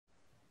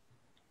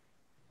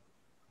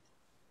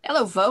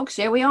Hello, folks.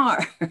 Here we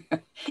are.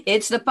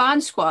 It's the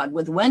Podsquad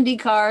with Wendy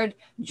Card,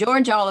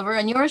 George Oliver,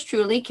 and yours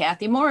truly,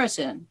 Kathy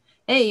Morrison.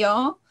 Hey,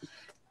 y'all.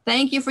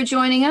 Thank you for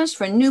joining us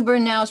for New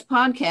Bern Now's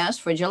podcast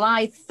for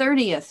July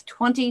 30th,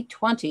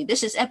 2020.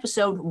 This is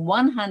episode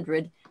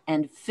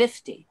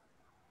 150.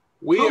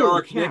 We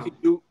are connecting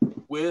you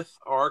with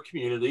our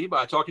community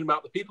by talking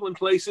about the people and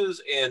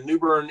places in New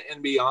Bern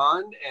and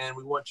beyond, and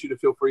we want you to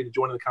feel free to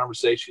join in the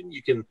conversation.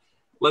 You can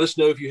let us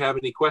know if you have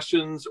any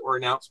questions or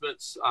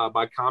announcements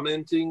by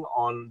commenting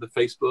on the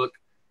Facebook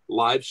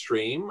live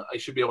stream. I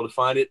should be able to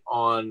find it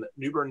on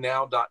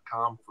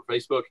newbernnow.com for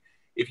Facebook.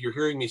 If you're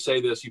hearing me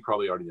say this, you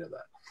probably already know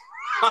that.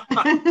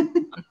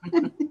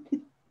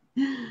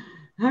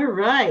 All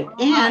right.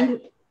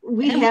 And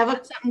we have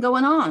something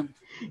going on.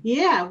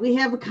 Yeah, we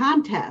have a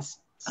contest.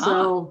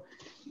 So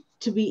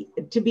to be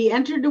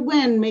entered to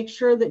win, make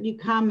sure that you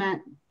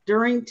comment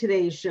during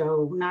today's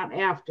show, not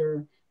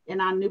after, and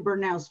on New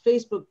Bern Now's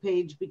Facebook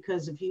page,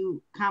 because if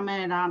you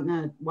commented on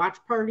a watch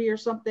party or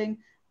something,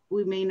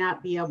 we may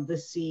not be able to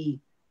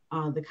see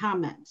the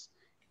comments.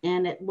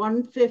 And at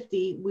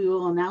 1:50, we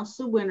will announce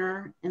the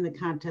winner and the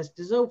contest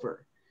is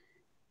over.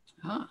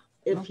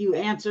 If you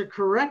answer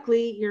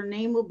correctly, your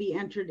name will be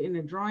entered in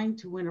a drawing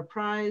to win a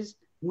prize.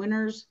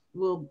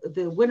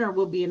 The winner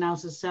will be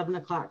announced at 7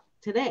 o'clock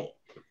today.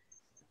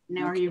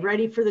 Now, Are you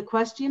ready for the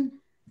question?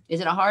 Is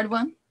it a hard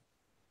one?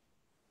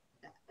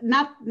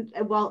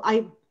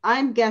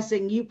 I'm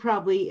guessing you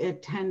probably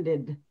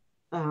attended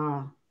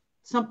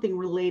something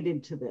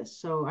related to this.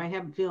 So I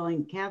have a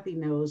feeling Kathy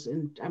knows,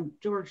 and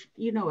George,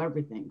 you know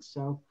everything.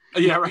 So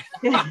yeah, right.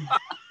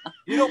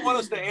 You don't want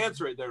us to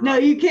answer it, though, right? No,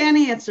 you can't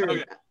answer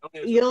it.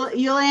 Okay.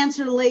 You'll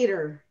answer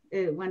later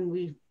when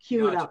we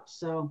cue it up.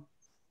 So,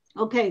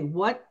 okay,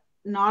 what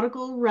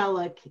nautical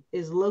relic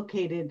is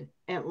located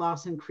at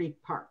Lawson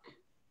Creek Park?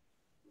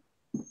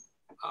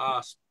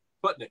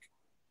 Sputnik.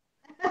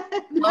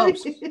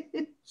 Close.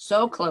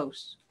 So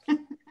close.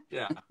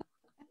 Yeah.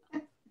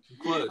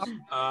 Close.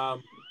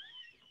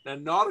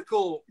 And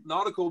nautical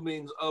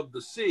means of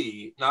the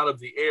sea, not of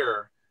the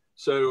air.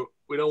 So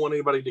we don't want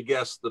anybody to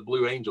guess the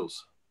Blue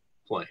Angels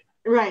plane.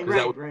 Right.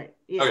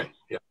 Yeah. Okay.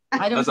 Yeah.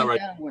 I don't think right.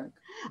 that would work.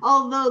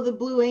 Although the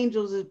Blue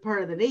Angels is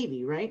part of the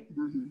Navy, right?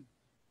 Mm-hmm.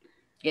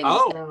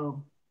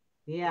 So,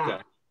 yeah.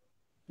 Okay.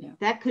 Yeah.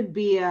 That could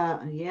be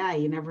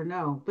you never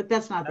know. But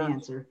that's not the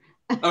answer.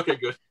 Okay,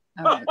 good.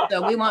 All right.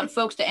 So we want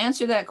folks to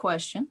answer that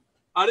question.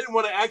 I didn't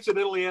want to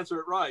accidentally answer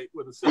it right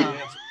with a silly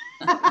answer.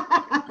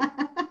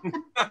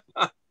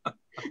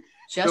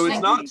 So it's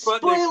not Sputnik.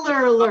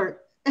 Spoiler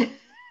alert.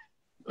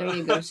 There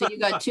you go. So you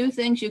got two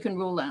things you can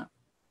rule out.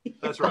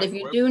 That's right. But if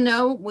you do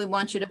know, we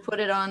want you to put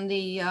it on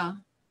the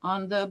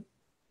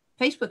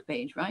Facebook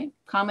page, right?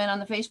 Comment on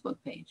the Facebook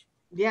page.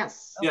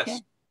 Yes. Okay.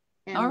 Yes.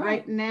 And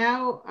right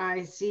now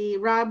I see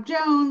Rob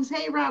Jones.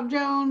 Hey, Rob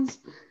Jones.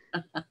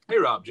 Hey,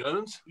 Rob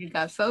Jones. You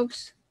got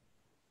folks?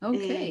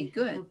 Okay,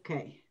 good.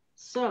 Okay.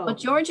 So, Well,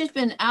 George has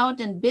been out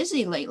and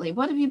busy lately.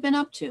 What have you been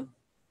up to?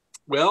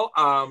 Well,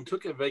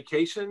 took a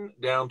vacation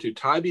down to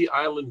Tybee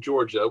Island,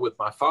 Georgia with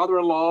my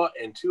father-in-law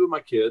and two of my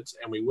kids,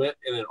 and we went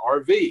in an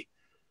RV.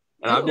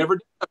 And I've never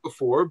done that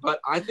before, but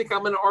I think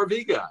I'm an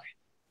RV guy.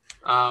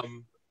 I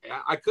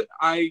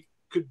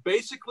could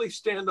basically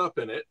stand up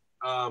in it.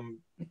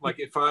 Like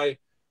if I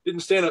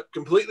didn't stand up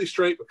completely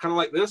straight, but kind of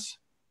like this.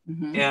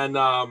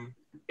 Mm-hmm.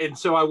 And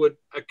so I would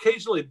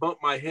occasionally bump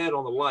my head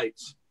on the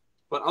lights.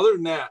 But other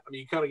than that, I mean,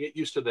 you kind of get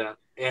used to that.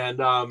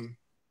 And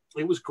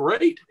it was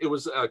great. It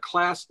was a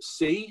Class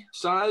C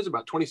size,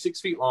 about 26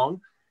 feet long.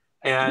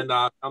 And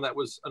that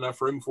was enough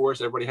room for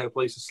us. Everybody had a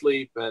place to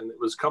sleep, and it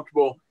was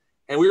comfortable.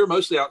 And we were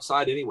mostly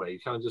outside anyway.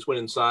 You kind of just went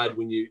inside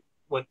when you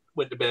went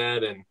to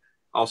bed, and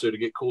also to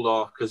get cooled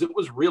off, because it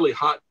was really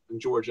hot in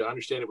Georgia. I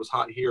understand it was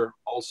hot here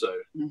also.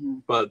 Mm-hmm.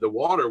 But the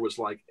water was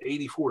like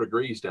 84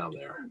 degrees down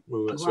there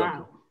when we went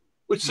swimming,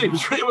 which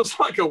seems it was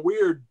like a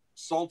weird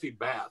salty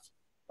bath.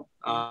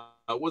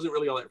 It wasn't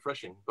really all that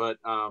refreshing, but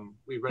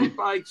we rented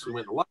bikes. We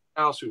went to the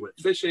lighthouse. We went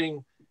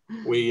fishing.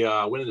 We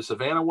went into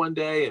Savannah one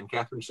day, and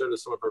Catherine showed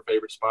us some of her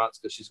favorite spots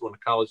because she's going to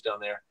college down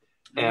there.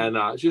 And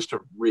it's just a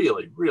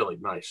really, really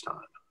nice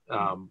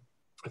time.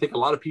 I think a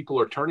lot of people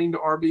are turning to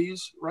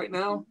RVs right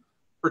now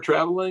for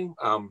traveling,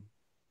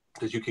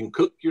 because you can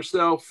cook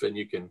yourself and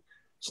you can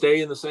stay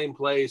in the same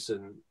place,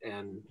 and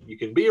you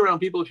can be around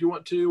people if you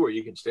want to, or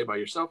you can stay by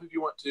yourself if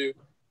you want to.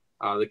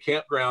 The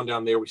campground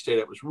down there we stayed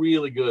at was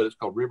really good. It's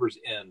called River's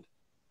End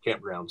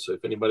Campground. So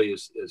if anybody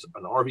is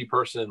an RV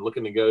person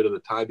looking to go to the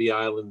Tybee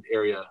Island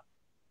area,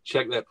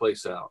 check that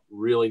place out.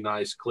 Really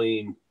nice,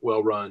 clean,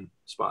 well-run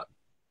spot.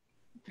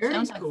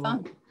 Sounds like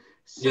fun.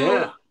 So,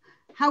 yeah.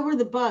 How were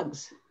the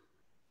bugs?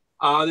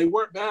 They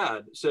weren't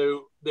bad.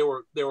 So there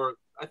were.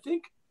 I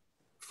think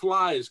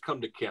flies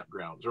come to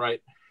campgrounds,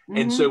 right? Mm-hmm.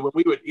 And so when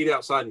we would eat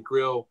outside and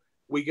grill,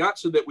 we got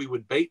so that we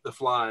would bait the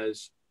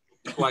flies.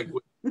 Like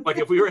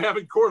if we were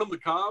having corn on the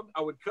cob,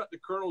 I would cut the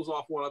kernels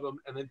off one of them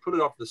and then put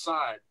it off the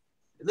side,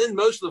 and then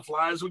most of the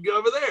flies would go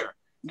over there.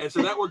 And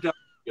so that worked out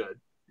good.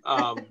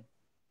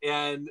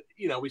 And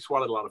we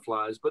swatted a lot of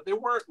flies, but they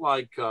weren't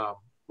like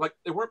like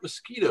there weren't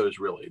mosquitoes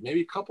really,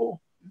 maybe a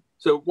couple.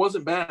 So it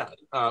wasn't bad.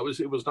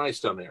 It was nice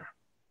down there.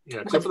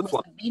 Yeah, except for the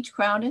flight. Was the beach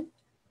crowded?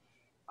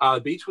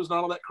 The beach was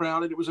not all that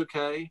crowded. It was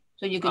okay.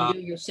 So you could do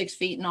your 6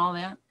 feet and all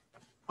that?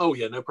 Oh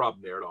yeah, no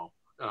problem there at all.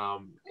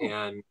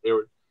 And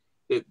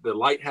the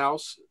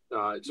lighthouse,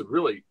 it's a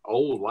really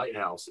old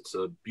lighthouse. It's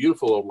a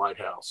beautiful old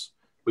lighthouse.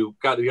 We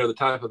got to go to the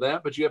top of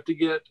that, but you have to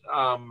get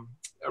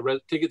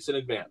tickets in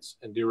advance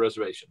and do a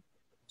reservation.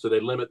 So they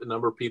limit the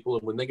number of people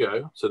and when they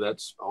go. So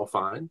that's all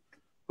fine.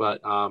 But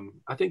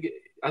I think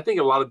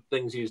a lot of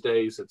things these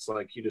days, it's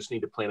like you just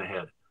need to plan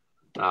ahead.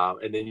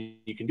 And then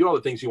you can do all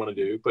the things you want to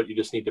do, but you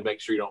just need to make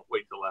sure you don't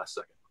wait till the last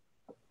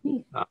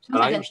second.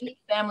 Like a neat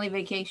family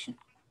vacation.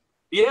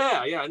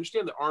 Yeah, I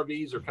understand that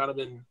RVs are kind of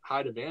in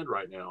high demand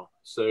right now.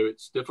 So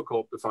it's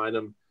difficult to find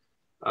them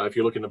if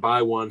you're looking to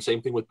buy one.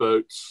 Same thing with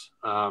boats.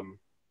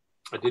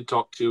 I did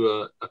talk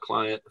to a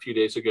client a few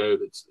days ago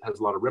that has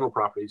a lot of rental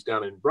properties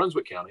down in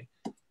Brunswick County,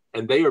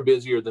 and they are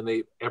busier than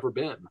they've ever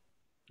been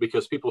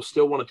because people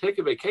still want to take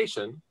a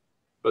vacation,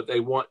 but they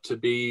want to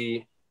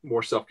be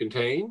more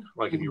self-contained.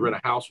 Like if you rent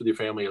a house with your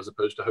family as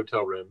opposed to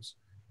hotel rooms,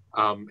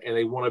 and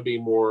they want to be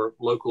more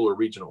local or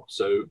regional.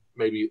 So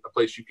maybe a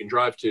place you can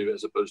drive to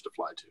as opposed to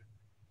fly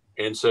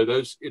to. And so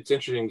it's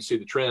interesting to see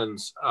the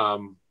trends.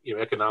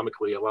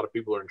 Economically, a lot of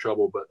people are in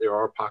trouble, but there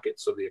are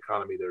pockets of the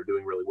economy that are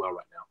doing really well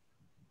right now.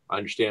 I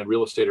understand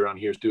real estate around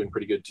here is doing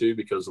pretty good too,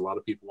 because a lot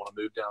of people want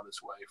to move down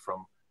this way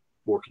from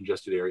more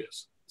congested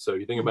areas. So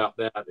you think about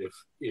that. If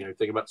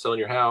think about selling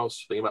your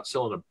house, think about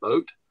selling a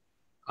boat,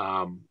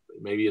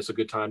 maybe it's a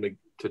good time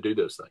to do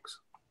those things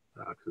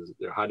because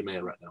they're high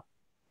demand right now.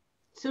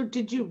 So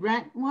did you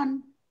rent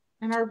an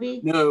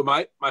RV? No,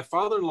 my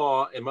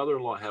father-in-law and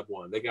mother-in-law have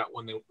one. They got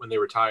one when they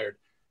retired,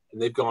 and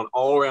they've gone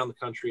all around the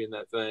country in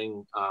that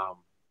thing.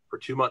 For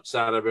 2 months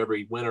out of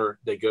every winter,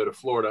 they go to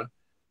Florida.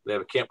 They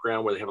have a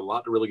campground where they have a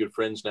lot of really good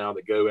friends now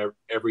that go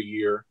every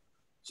year.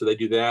 So they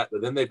do that.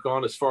 But then they've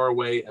gone as far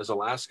away as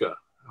Alaska.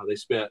 They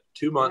spent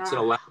 2 months in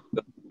Alaska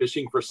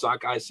fishing for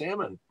sockeye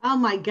salmon. Oh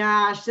my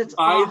gosh, that's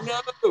awesome.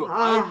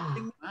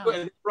 I know.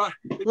 And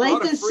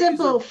life is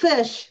simple,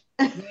 fish.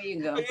 There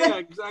you go. Yeah,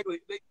 exactly.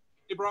 They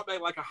brought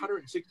back like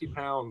 160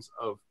 pounds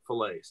of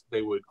fillets.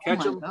 They would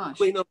catch them,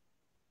 clean them,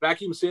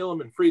 vacuum seal them,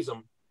 and freeze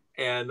them,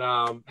 and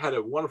had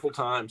a wonderful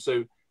time.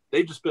 So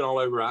they've just been all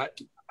over.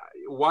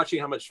 Watching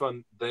how much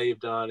fun they've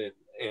done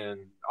and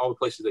all the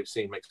places they've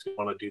seen makes me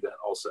want to do that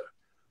also.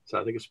 So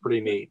I think it's a pretty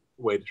neat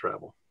way to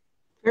travel.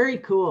 Very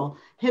cool.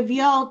 Have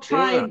y'all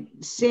tried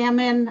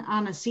salmon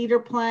on a cedar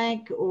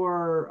plank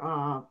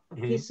or a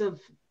piece of,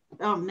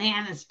 oh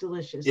man, it's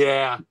delicious.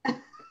 Yeah,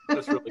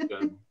 that's really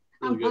good.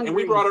 Really good. And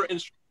we brought our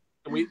instruments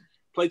and we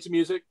played some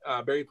music.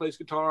 Barry plays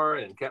guitar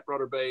and Kat brought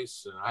her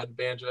bass and I had the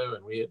banjo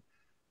and we had,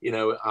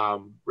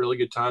 really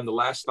good time. The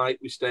last night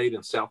we stayed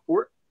in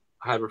Southport.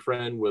 I have a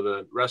friend with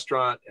a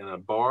restaurant and a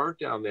bar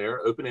down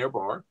there, open air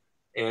bar.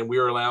 And we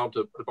were allowed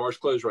to, the bar's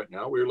closed right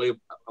now. We were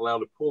allowed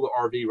to pull the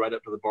RV right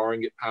up to the bar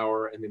and get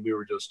power. And then we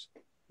were just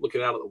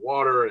looking out at the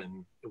water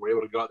and we were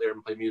able to go out there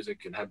and play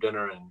music and have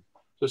dinner. And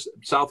just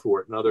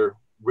Southport, another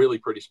really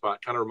pretty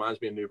spot. Kind of reminds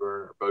me of New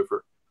Bern or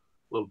Beaufort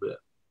a little bit.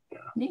 Yeah.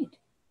 Neat.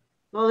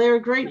 Well, they were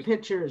great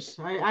pictures.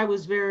 I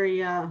was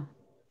very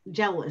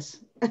jealous.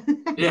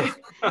 Yeah.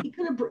 he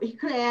could have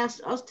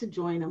asked us to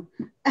join him.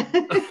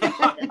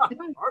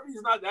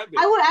 RV's not that big.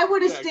 I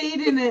would have stayed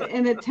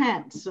in a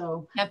tent.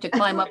 So have to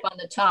climb up on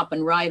the top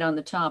and ride on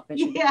the top.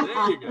 Yeah.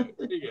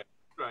 There you go.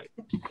 Right.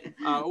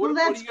 Well,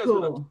 that's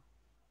cool.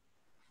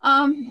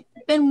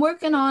 Been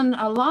working on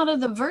a lot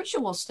of the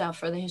virtual stuff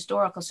for the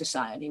Historical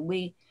Society.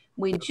 We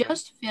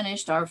just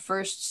finished our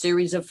first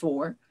series of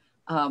 4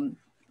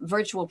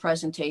 virtual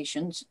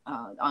presentations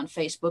on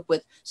Facebook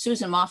with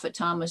Susan Moffat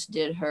Thomas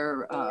did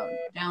her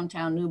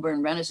Downtown New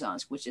Bern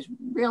Renaissance, which is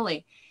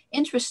really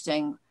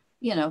interesting.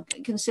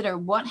 Consider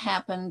what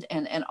happened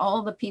and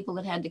all the people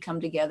that had to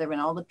come together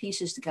and all the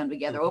pieces to come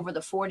together over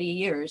the 40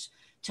 years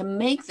to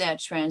make that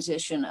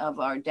transition of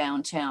our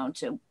downtown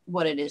to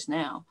what it is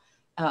now.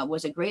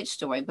 Was a great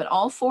story. But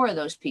all 4 of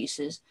those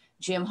pieces,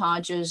 Jim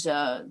Hodges'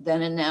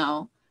 Then and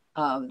Now,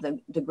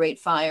 the Great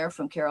Fire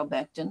from Carol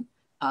Becton,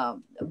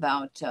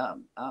 about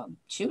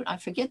I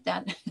forget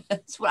that.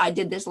 That's what I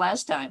did this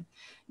last time.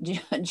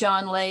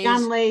 John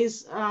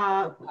Lay's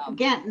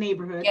Ghent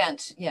neighborhood.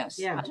 Ghent, yes.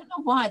 Yeah. I don't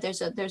know why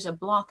there's a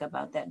block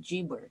about that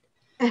G word.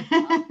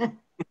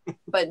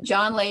 But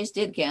John Lay's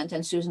did Ghent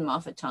and Susan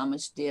Moffat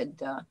Thomas did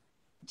the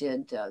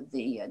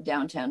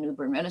Downtown New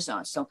Bern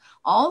Renaissance. So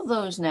all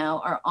those now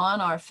are on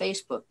our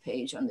Facebook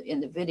page in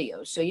the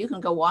videos. So you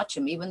can go watch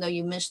them, even though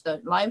you missed the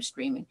live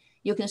streaming.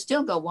 You can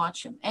still go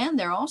watch them, and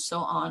they're also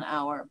on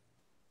our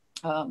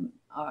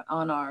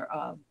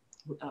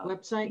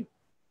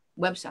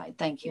website.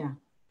 Thank you.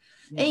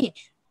 Yeah.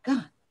 Age,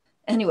 God.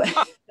 Anyway,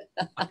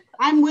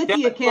 I'm with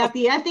you,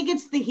 Kathy. I think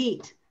it's the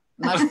heat.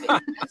 Must be.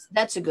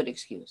 That's a good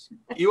excuse.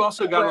 You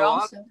also got a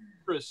lot of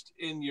interest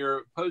in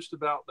your post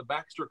about the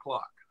Baxter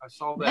clock. I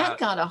saw that. That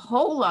got a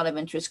whole lot of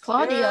interest.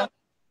 Claudia,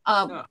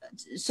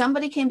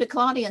 somebody came to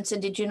Claudia and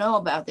said, "Did you know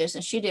about this?"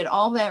 And she did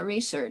all that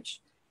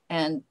research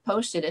and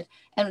posted it.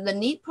 And the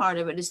neat part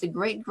of it is the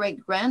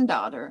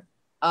great-great-granddaughter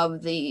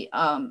of the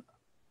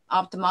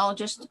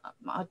optometrist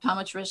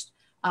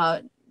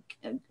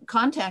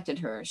contacted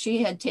her.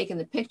 She had taken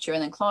the picture,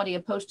 and then Claudia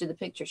posted the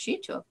picture she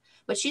took.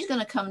 But she's going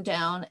to come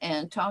down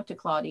and talk to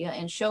Claudia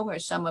and show her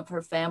some of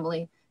her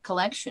family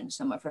collections,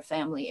 some of her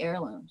family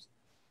heirlooms.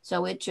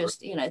 So it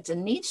just, it's a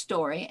neat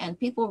story, and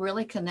people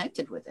really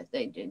connected with it.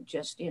 They did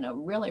just,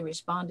 really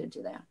responded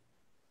to that.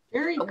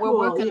 Very but cool.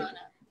 We're working on it.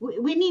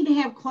 We need to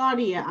have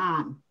Claudia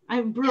on.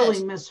 I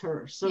really miss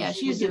her. So yes,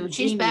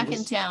 she's back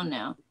in town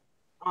now.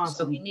 Awesome.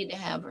 So we need to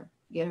have her,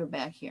 get her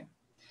back here.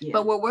 Yeah.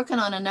 But we're working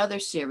on another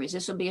series.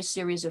 This will be a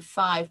series of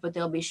 5, but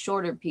they'll be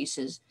shorter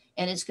pieces.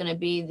 And it's going to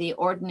be the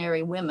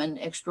Ordinary Women,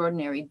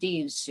 Extraordinary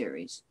Deeds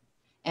series.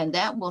 And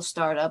that will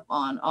start up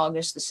on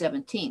August the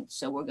 17th.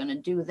 So we're going to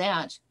do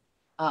that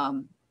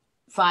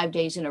 5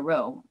 days in a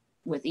row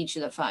with each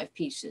of the 5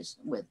 pieces.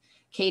 With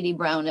Katie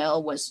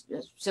Brownell was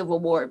a Civil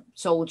War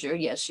soldier.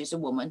 Yes, she's a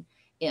woman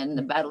in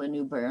the Battle of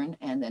New Bern.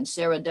 And then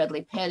Sarah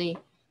Dudley Petty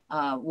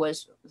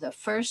was the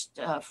first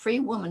free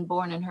woman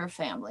born in her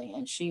family.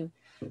 And she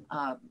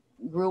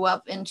grew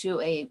up into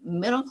a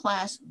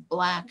middle-class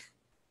Black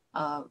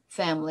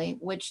family,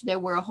 which there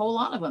were a whole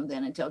lot of them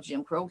then until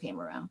Jim Crow came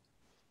around.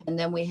 And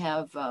then we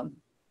have, I'm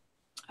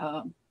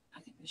going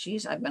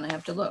to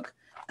have to look.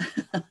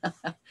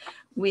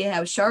 We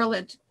have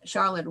Charlotte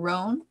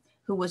Roan,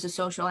 who was a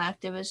social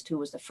activist, who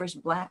was the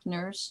first Black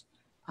nurse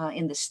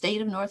in the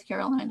state of North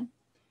Carolina,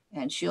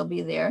 and she'll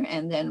be there.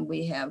 And then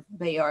we have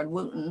Bayard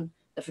Wooten,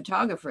 the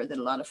photographer that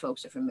a lot of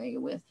folks are familiar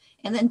with.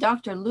 And then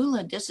Dr.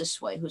 Lula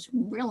Disasway, who's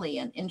really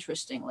an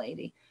interesting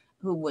lady,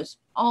 who was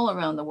all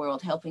around the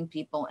world helping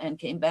people and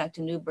came back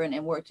to New Bern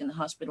and worked in the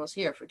hospitals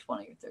here for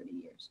 20 or 30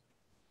 years.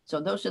 So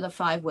those are the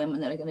 5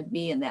 women that are going to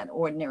be in that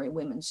Ordinary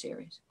Women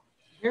series.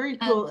 Very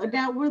cool.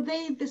 Now, were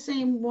they the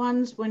same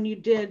ones when you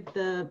did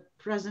the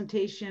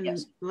presentation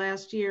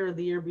last year or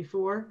the year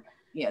before?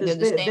 Yeah, they're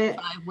the same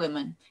 5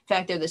 women. In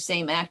fact, they're the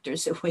same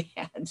actors that we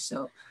had.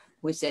 So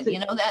we said,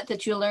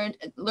 that you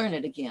learn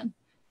it again.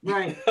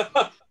 Right.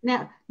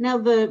 Now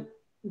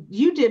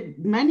you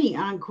did many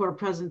encore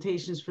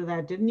presentations for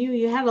that, didn't you?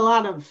 You had a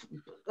lot.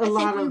 We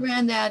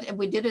ran that, and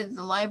we did it at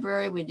the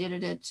library. We did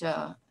it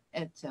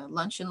at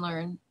Lunch and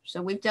Learn.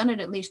 So we've done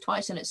it at least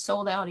twice, and it's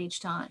sold out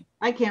each time.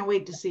 I can't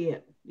wait to see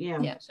it. Yeah.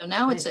 Yeah. So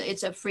now it's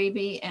a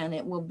freebie, and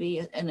it will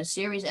be in a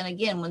series. And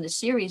again, when the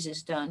series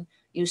is done,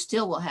 you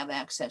still will have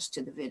access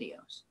to the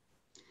videos.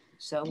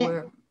 So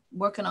we're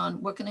working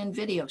in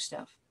video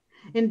stuff.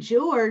 And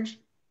George,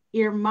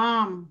 your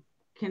mom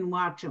can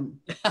watch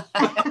them.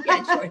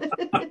 Yeah, George.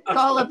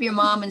 Call up your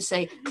mom and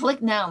say,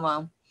 "Click now,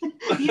 Mom."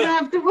 You don't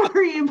have to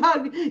worry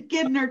about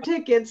getting her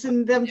tickets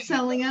and them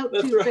selling out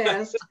too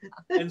fast.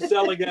 And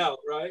selling out,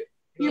 right?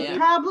 Your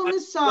problem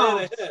is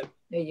solved.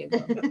 There you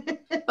go.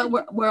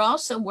 But we're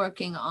also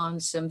working on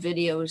some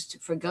videos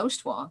for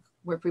Ghost Walk.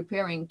 We're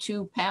preparing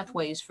 2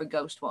 pathways for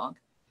Ghost Walk.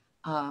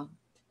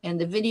 And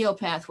the video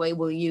pathway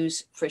we'll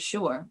use for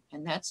sure.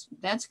 And that's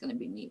going to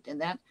be neat.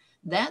 And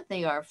that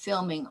they are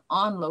filming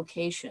on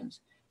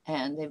locations.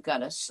 And they've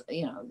got a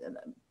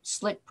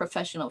slick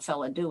professional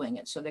fella doing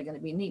it. So they're going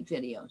to be neat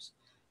videos.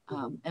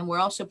 And we're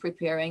also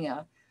preparing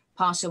a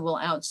possible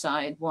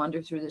outside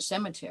wander through the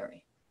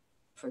cemetery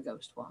for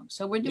Ghost Walk.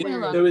 So we're doing a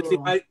lot of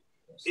cool stuff.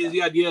 Is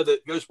the idea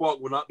that Ghost Walk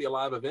will not be a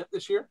live event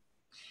this year?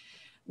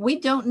 We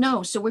don't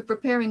know. So we're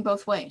preparing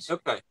both ways.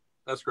 Okay,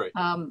 that's great.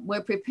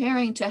 We're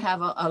preparing to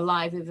have a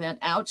live event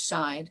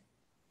outside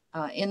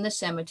in the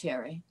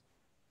cemetery,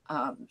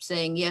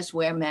 saying, yes,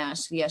 wear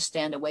masks, yes,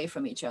 stand away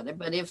from each other.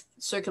 But if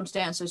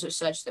circumstances are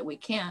such that we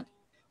can't,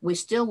 we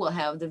still will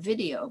have the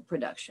video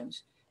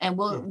productions. And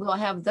we'll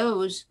have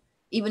those,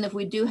 even if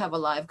we do have a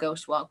live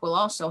Ghost Walk, we'll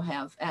also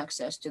have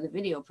access to the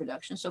video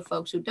production. So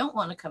folks who don't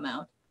want to come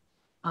out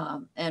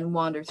and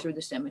wander through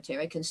the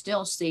cemetery can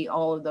still see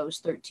all of those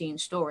 13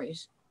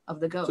 stories of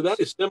the ghosts. So that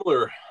is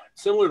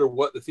similar to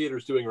what the theater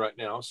is doing right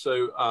now.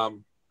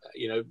 So,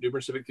 New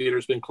Bern Civic Theater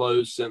has been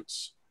closed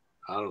since,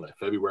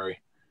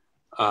 February,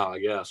 I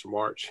guess, or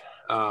March.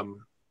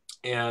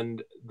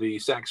 And the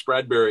Sachs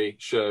Bradbury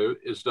show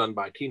is done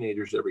by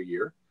teenagers every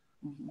year.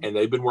 Mm-hmm. And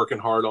they've been working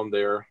hard on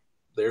their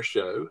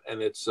show.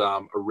 And it's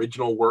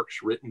original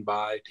works written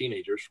by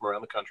teenagers from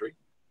around the country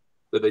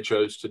that they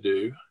chose to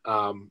do.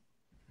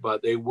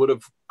 But they would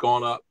have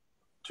gone up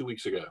 2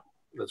 weeks ago.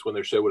 That's when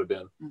their show would have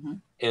been. Mm-hmm.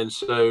 And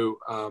so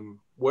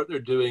what they're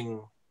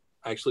doing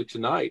actually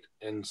tonight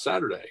and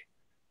Saturday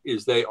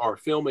is they are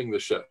filming the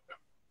show.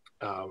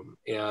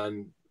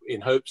 And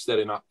in hopes that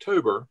in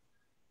October,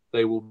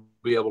 they will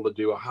be able to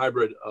do a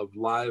hybrid of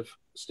live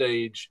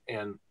stage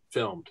and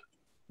filmed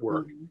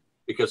work. Mm-hmm.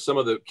 Because some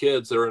of the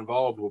kids that are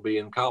involved will be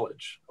in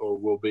college or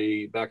will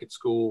be back at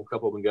school. A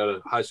couple of them go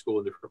to high school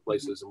in different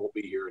places mm-hmm. and won't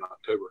be here in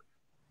October.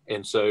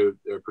 And so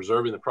they're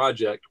preserving the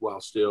project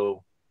while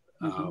still,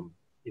 mm-hmm.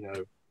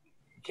 You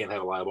can't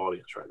have a live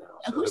audience right now.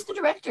 So who's the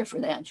director for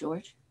that,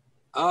 George?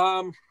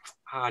 I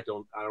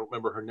don't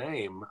remember her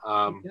name.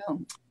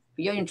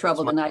 You're in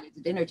trouble tonight at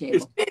the dinner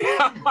table.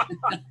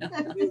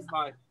 It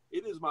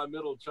is my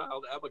middle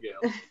child, Abigail.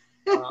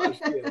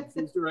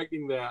 She's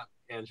directing that,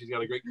 and she's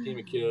got a great team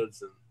of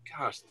kids. And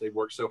gosh, they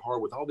work so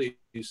hard with all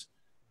these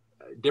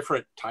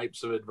different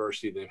types of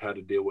adversity they've had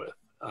to deal with.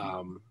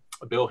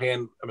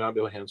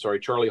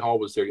 Charlie Hall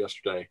was there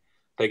yesterday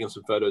taking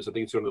some photos. I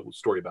think it's going to do a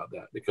story about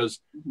that because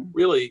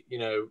really,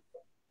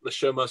 the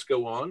show must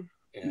go on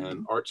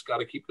and art's got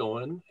to keep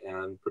going.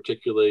 And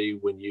particularly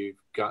when you've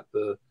got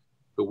the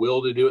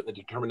will to do it and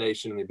the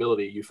determination and the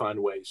ability, you find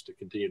ways to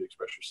continue to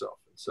express yourself.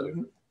 And so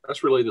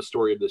that's really the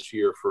story of this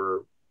year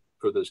for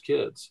those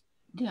kids.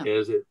 Yeah.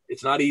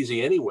 It's not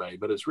easy anyway,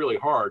 but it's really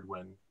hard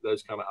when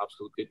those kind of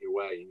obstacles get in your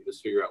way and you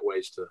just figure out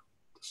ways to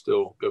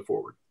still go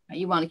forward.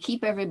 You want to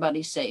keep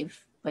everybody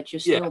safe, but you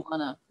still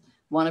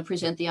want to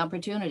present the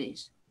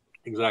opportunities.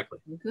 Exactly.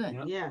 Good.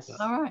 Yeah. Yes.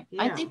 All right.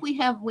 Yeah. I think we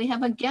have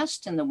a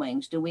guest in the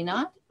wings, do we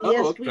not?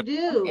 Yes, okay. We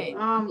do. Okay.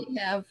 We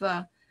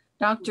have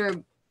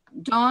Dr.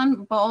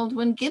 Dawn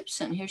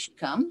Baldwin-Gibson. Here she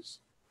comes.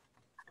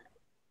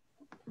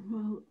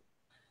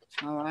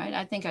 All right.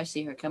 I think I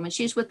see her coming.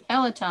 She's with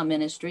Peletah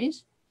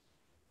Ministries.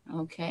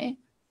 Okay.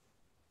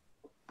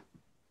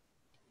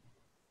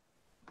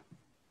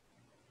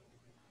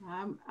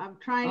 I'm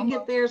trying to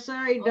get there.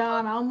 Sorry,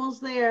 Dawn.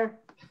 Almost there.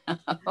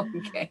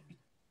 Okay.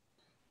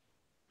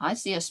 I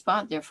see a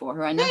spot there for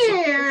her. I know.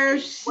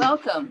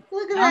 Welcome.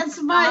 Look at that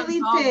smiley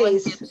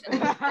face.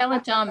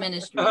 Peletah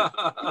Ministries.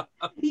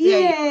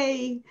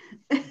 Yay.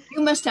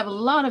 You must have a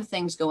lot of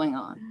things going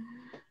on.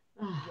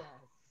 Yes,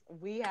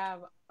 we have.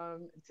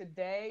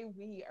 Today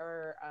we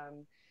are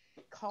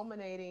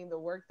culminating the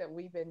work that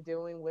we've been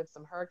doing with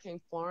some Hurricane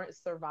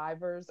Florence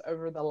survivors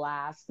over the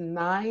last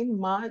 9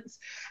 months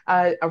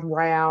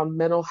around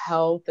mental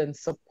health and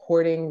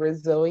supporting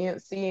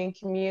resiliency in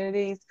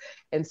communities.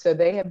 And so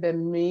they have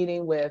been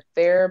meeting with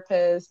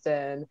therapists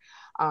and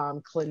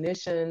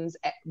clinicians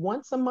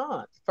once a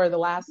month for the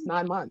last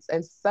 9 months.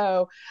 And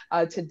so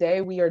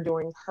today we are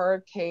doing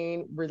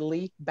hurricane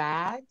relief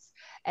bags.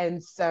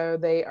 And so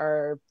they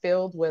are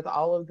filled with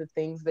all of the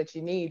things that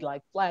you need,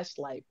 like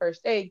flashlight,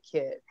 first aid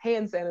kit,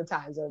 hand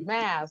sanitizer,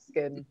 mask,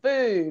 and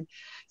food.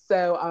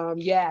 So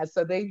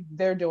so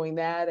they're doing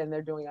that, and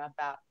they're doing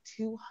about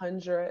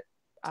 200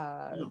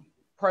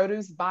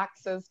 produce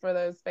boxes for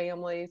those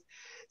families.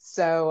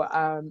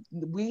 So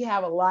we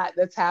have a lot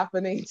that's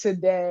happening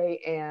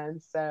today.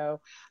 And so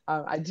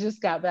I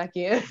just got back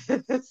in.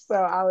 So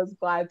I was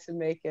glad to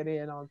make it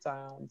in on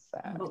time.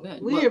 So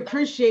we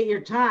appreciate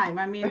your time.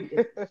 I mean,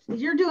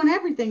 you're doing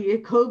everything. You're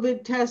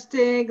COVID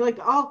testing, like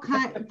all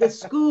kind, the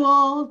school,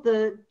 all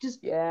kind,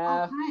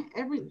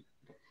 everything.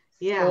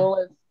 Yeah. School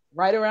is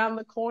right around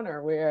the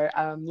corner. We're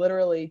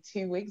literally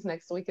 2 weeks.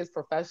 Next week is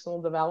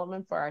professional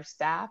development for our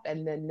staff.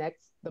 And then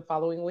the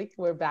following week,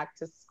 we're back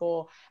to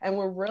school, and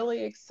we're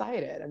really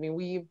excited. I mean,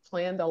 we've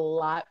planned a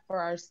lot for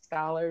our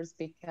scholars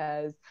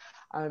because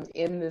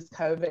in this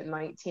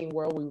COVID-19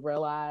 world, we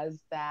realize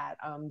that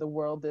the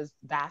world is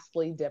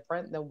vastly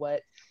different than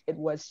what it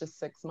was just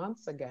 6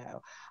 months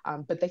ago.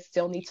 But they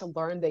still need to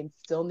learn, they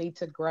still need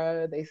to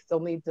grow, they still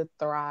need to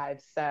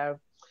thrive.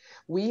 So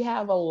we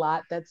have a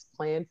lot that's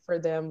planned for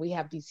them. We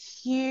have these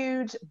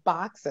huge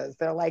boxes.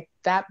 They're like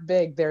that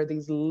big. They're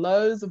these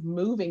loads of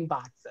moving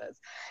boxes,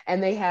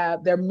 and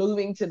they're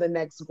moving to the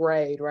next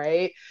grade,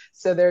 right?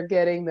 So they're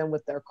getting them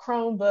with their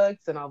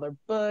Chromebooks and all their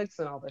books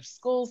and all their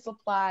school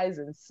supplies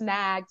and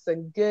snacks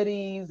and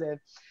goodies. And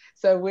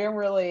so we're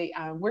really,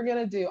 we're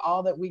going to do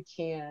all that we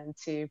can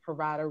to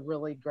provide a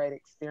really great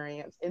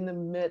experience in the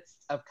midst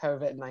of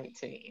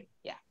COVID-19.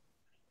 Yeah.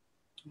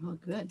 Oh,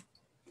 good.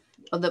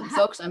 Well, the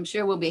folks, I'm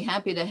sure, will be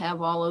happy to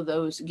have all of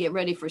those get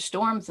ready for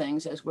storm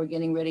things as we're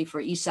getting ready for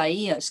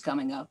Isaias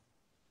coming up.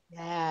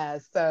 Yeah,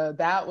 so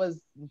that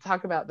was,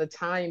 talk about the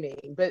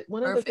timing. But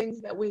one of the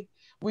things that we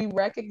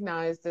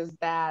recognized is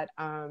that,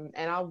 and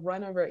I'll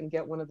run over and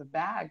get one of the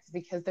bags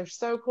because they're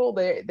so cool.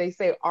 They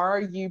say,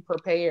 "Are you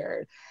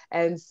prepared?"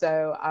 And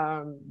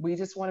so we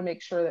just want to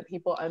make sure that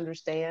people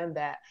understand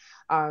that.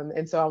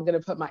 And so I'm going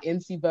to put my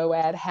NC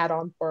BOAD hat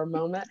on for a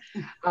moment.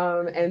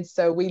 And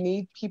so we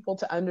need people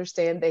to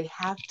understand they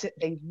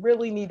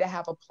really need to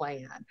have a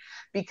plan,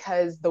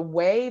 because the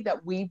way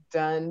that we've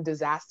done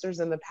disasters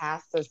in the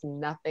past is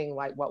nothing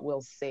like what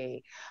we'll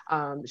see.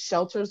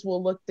 Shelters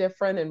will look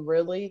different, and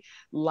really,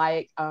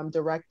 like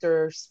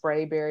Director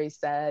Sprayberry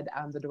said,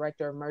 the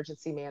Director of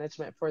Emergency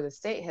Management for the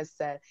state has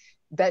said,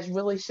 that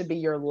really should be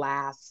your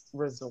last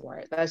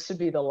resort. That should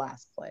be the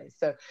last place.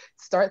 So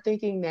start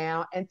thinking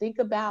now, and think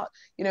about,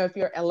 if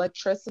your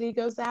electricity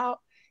goes out,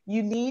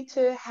 you need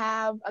to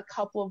have a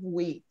couple of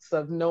weeks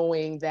of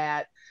knowing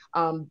that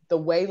the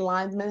way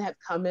linemen have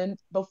come in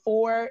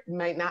before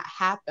might not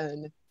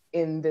happen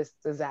in this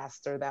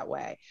disaster that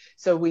way.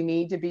 So we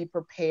need to be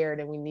prepared,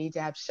 and we need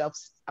to have shelf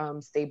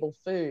stable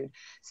food,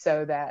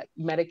 so that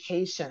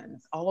medications,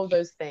 all of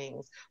those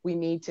things, we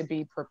need to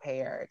be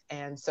prepared.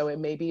 And so it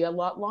may be a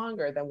lot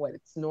longer than what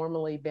it's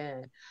normally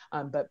been,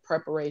 but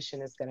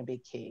preparation is going to be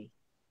key.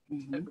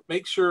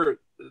 Make sure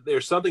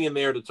there's something in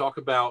there to talk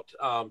about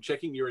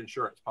checking your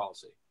insurance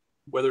policy.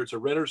 whether it's a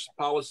renter's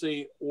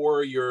policy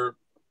or your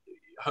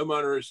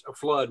homeowner's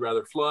flood,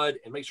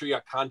 and make sure you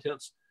got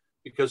contents,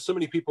 because so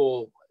many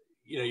people,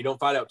 you don't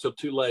find out till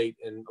too late.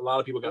 And a lot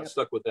of people got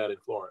stuck with that in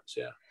Florence.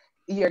 Yeah.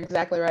 You're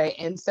exactly right.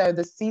 And so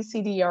the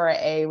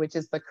CCDRA, which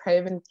is the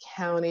Craven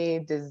County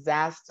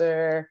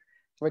Disaster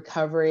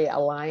Recovery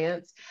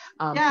Alliance,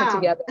 put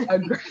together a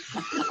great,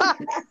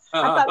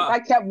 I thought I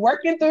kept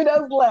working through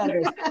those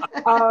letters,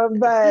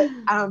 but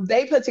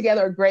they put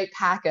together a great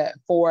packet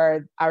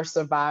for our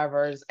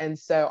survivors. And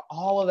so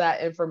all of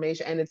that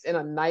information, and it's in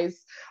a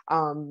nice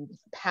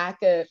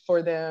packet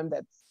for them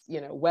that's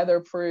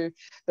weatherproof.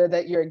 But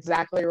that you're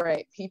exactly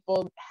right.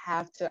 People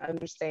have to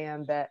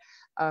understand that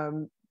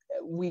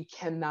we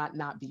cannot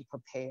not be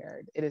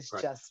prepared. It is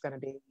just going to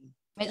be.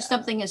 It's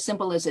something as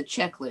simple as a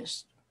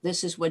checklist.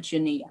 This is what you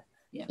need.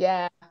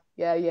 Yeah.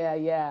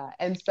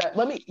 And so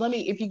let me,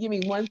 if you give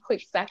me one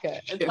quick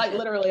second, it's like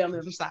literally on the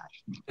other side.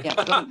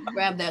 Yeah,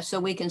 grab that so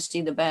we can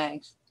see the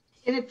bags.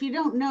 And if you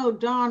don't know,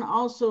 Dawn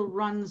also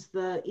runs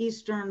the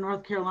Eastern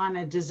North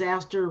Carolina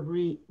Disaster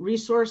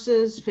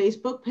Resources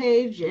Facebook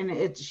page, and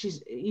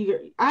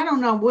I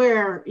don't know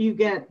where you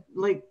get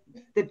like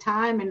the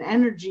time and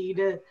energy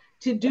to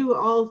do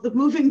all the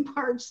moving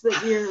parts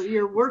that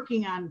you're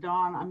working on,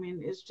 Dawn. I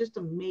mean, it's just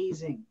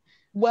amazing.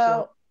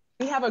 Well,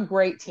 we have a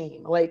great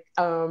team. Like,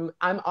 I'm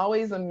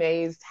always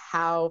amazed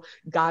how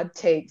God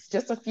takes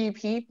just a few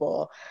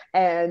people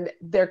and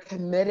they're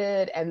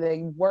committed and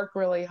they work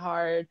really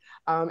hard.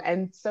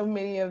 And so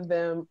many of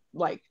them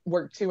like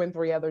work 2 and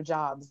 3 other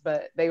jobs,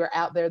 but they were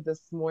out there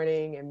this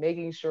morning and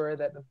making sure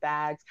that the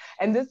bags,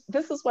 and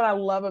this is what I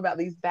love about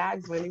these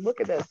bags, Wendy.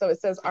 Look at this. So it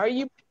says, "Are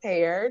you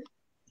prepared?"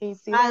 Can you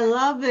see that? I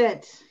love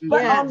it.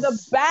 But on the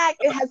back,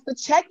 it has the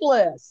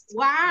checklist.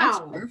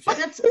 Wow.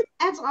 That's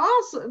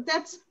awesome.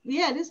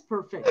 It is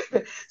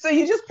perfect. So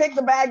you just pick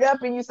the bag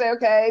up and you say,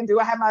 okay,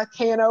 do I have my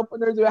can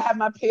opener? Do I have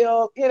my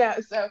pill?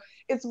 So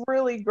it's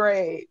really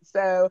great.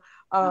 So,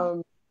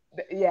 so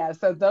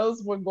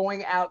those were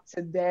going out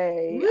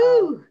today.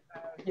 Woo!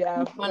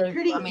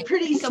 Pretty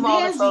think of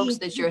all the folks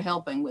that you're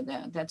helping with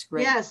that. That's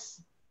great.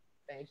 Yes.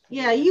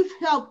 Yeah, you've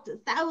helped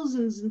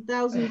thousands and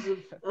thousands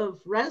of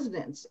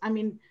residents. I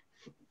mean,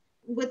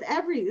 with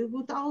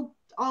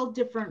all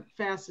different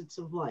facets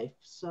of life.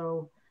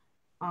 So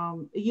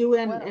you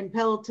and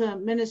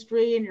Peletah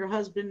Ministry and your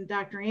husband,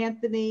 Dr.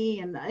 Anthony,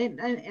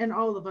 and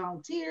all the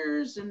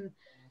volunteers. And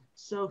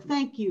so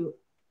thank you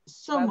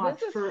so much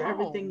for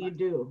everything you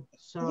do.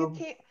 So you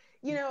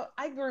can't,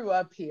 I grew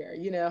up here,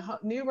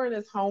 New Bern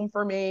is home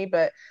for me,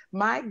 but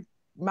my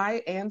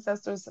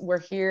ancestors were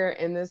here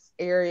in this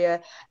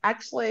area.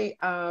 Actually,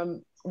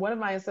 one of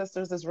my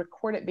ancestors is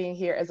recorded being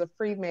here as a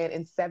freedman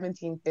in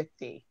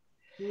 1750.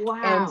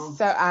 Wow. And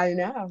so I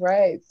know,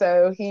 right?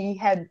 So he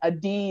had a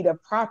deed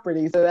of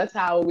property. So that's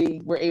how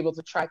we were able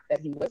to track that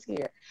he was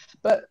here.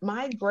 But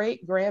my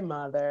great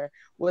grandmother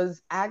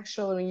was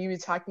actually, when you were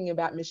talking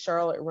about Miss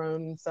Charlotte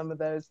Roan and some of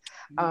those,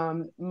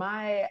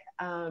 my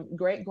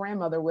great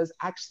grandmother was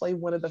actually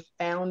one of the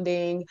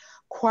founding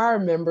choir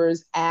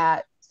members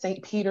at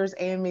St. Peter's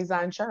and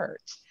Mizan Church.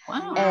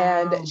 Wow.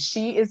 And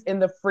she is in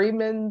the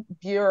Freedmen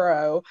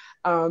Bureau.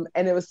 And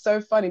it was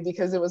so funny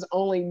because it was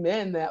only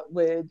men that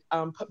would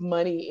put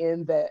money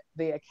in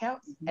the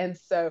accounts. And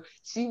so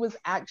she was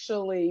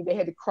actually, they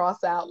had to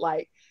cross out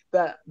like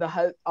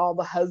all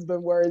the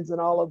husband words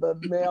and all of the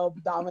male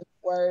dominant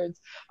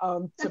words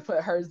to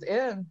put hers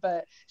in.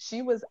 But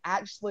she was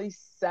actually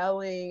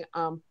selling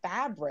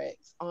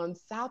fabrics on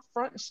South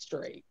Front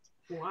Street.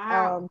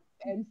 Wow.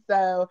 And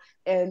so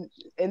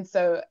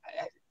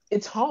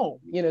it's home,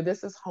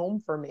 this is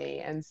home for me.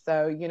 And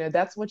so,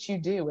 that's what you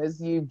do, is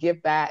you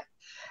give back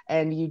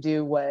and you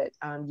do what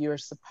you're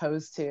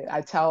supposed to.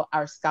 I tell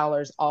our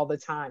scholars all the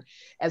time,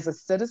 as a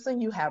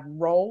citizen, you have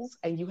roles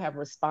and you have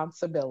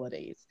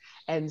responsibilities.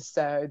 And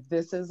so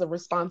this is a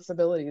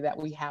responsibility that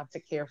we have to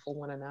care for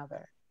one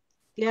another.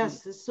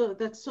 Yes,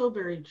 that's so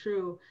very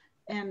true.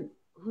 And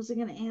what was I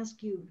going to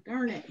ask you?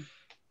 Darn it.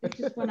 It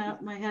just went out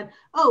of my head.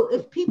 Oh,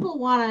 if people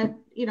want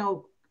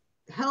to,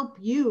 help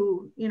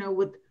you,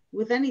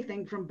 with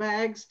anything from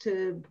bags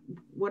to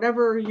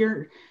whatever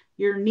your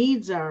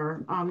needs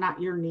are,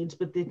 not your needs,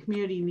 but the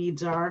community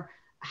needs are,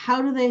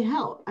 how do they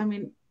help? I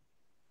mean,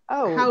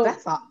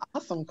 that's an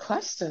awesome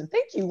question.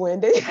 Thank you,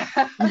 Wendy.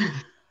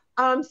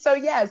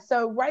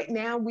 So right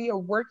now we are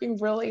working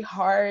really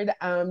hard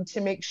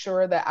to make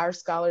sure that our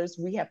scholars,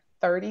 we have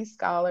 30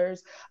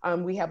 scholars.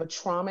 We have a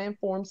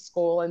trauma-informed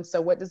school. And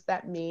so what does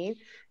that mean?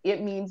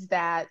 It means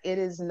that it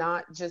is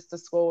not just a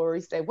school where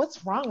we say,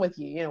 what's wrong with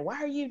you? Why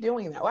are you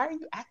doing that? Why are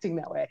you acting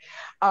that way?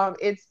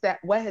 It's that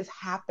what has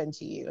happened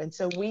to you. And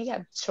so we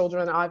have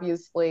children,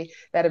 obviously,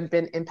 that have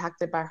been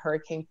impacted by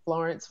Hurricane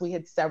Florence. We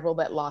had several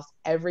that lost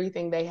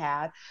everything they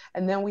had.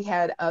 And then we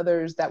had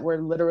others that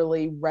were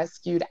literally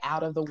rescued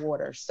out of the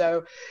water.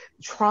 So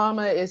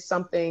trauma is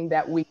something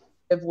that we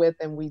live with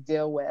and we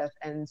deal with.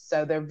 And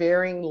so they're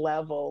varying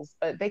levels,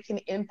 but they can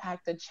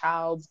impact a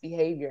child's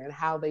behavior and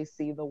how they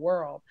see the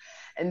world.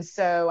 And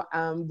so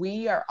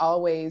we are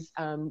always,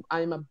 I'm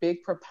a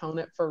big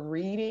proponent for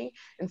reading.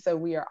 And so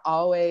we are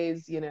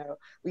always,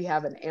 we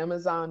have an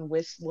Amazon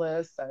wish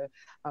list. So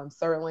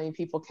certainly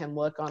people can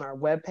look on our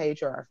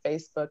webpage or our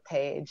Facebook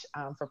page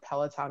for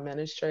Peletah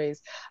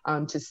Ministries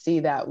to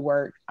see that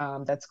work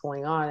that's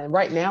going on. And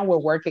right now we're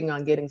working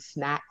on getting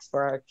snacks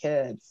for our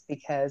kids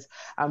because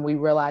we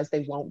realize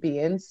they won't be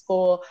in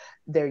school.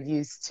 They're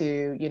used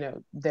to,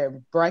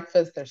 their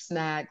breakfast, their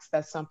snacks.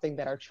 That's something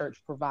that our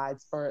church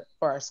provides for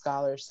our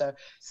scholars. So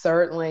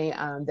certainly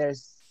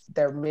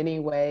there are many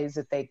ways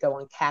that they go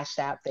on Cash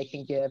App. They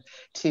can give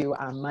to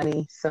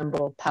money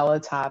symbol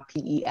Peletah,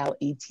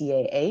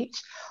 Peletah,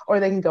 or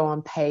they can go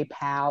on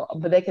PayPal,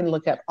 but they can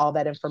look up all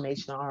that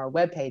information on our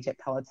webpage at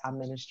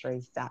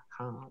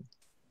peletahministries.com.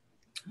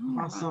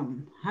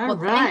 Awesome. All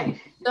right. Thank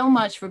you so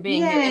much for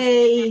being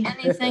here.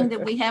 Anything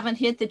that we haven't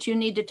hit that you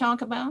need to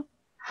talk about?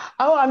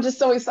 Oh, I'm just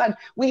so excited.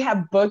 We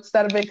have books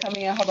that have been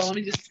coming out. Hold on, let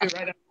me just scoot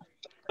right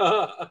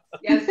up.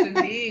 Yes,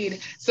 indeed.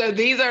 So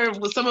these are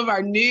some of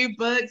our new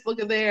books. Look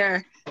at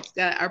there. It's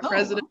got our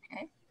president.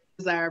 Okay.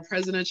 Our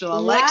presidential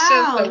election.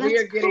 Wow, so we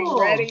are getting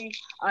ready.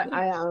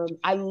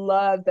 I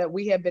love that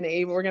we have been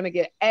able, we're going to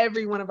get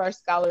every one of our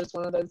scholars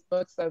one of those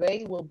books so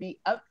they will be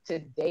up to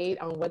date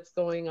on what's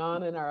going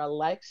on in our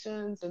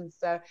elections. And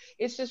so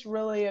it's just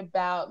really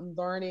about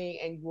learning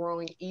and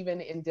growing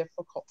even in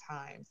difficult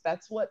times.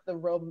 That's what the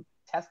real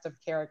test of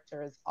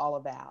character is all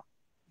about.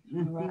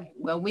 All right.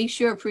 Well, we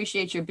sure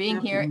appreciate your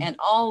being here and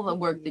all the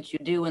work that you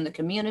do in the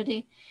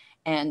community.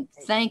 And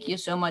thank you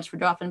so much for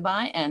dropping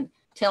by, and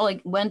tell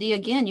Wendy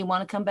again, you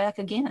want to come back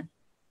again.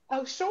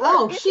 Oh, sure.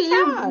 Oh,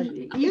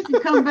 you can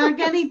come back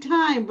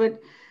anytime.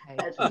 But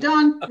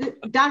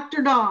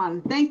Dr.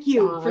 Dawn, thank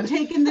you for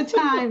taking the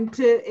time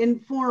to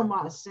inform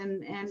us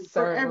and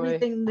for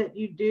everything that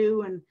you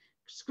do. And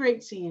it's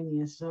great seeing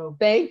you. So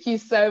thank you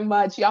so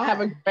much. Y'all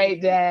have a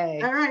great day.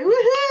 All right.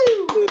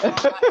 Woohoo! All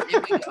right,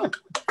 here we go.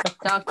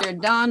 Dr.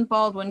 Dawn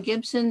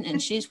Baldwin-Gibson,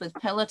 and she's with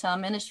Peletah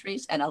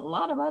Ministries and a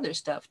lot of other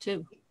stuff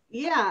too.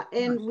 Yeah,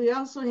 and we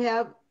also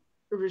have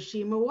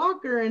Reeshema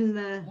Walker in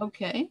the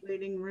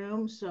waiting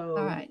room. So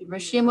all right,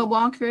 Reeshema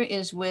Walker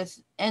is with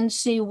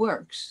NC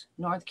Works,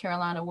 North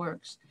Carolina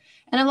Works,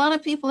 and a lot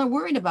of people are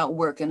worried about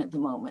working at the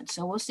moment.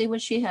 So we'll see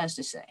what she has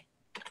to say.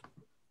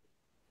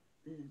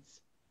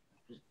 Let's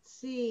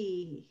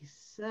see.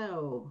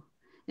 So,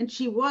 and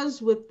she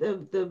was with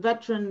the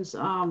veterans.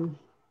 Oh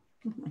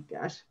my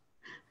gosh,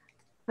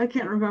 I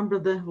can't remember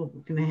we're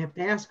gonna have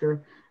to ask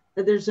her.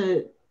 There's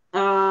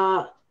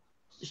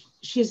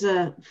she's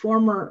a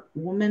former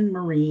woman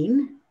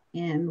Marine.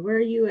 And where are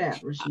you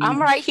at, Reeshema?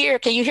 I'm right here.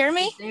 Can you hear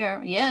me?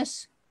 There,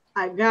 yes.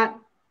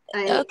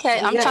 Okay,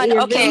 I'm trying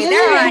to. Okay,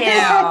 there I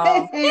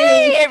am.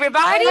 Hey,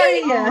 everybody.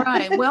 All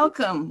right,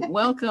 welcome,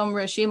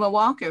 Reeshema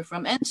Walker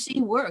from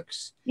NC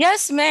Works.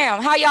 Yes,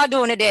 ma'am. How y'all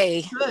doing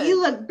today? Good.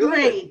 You look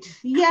great.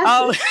 Yes.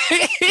 Oh.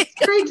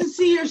 Great to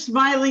see your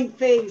smiling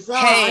face. Oh,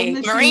 hey,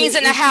 Marines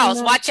in the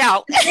house. Watch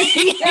out.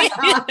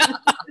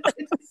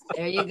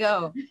 There you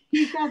go.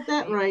 You got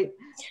that right.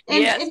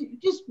 And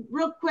just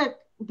real quick,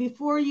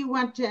 before you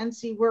went to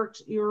NC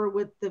Works, you were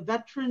with the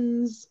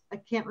veterans. I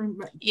can't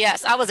remember.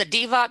 Yes, I was a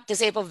DVOC,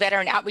 disabled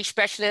veteran outreach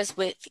specialist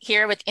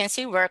here with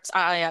NC Works.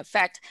 In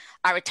fact,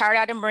 I retired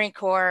out of the Marine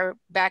Corps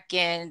back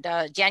in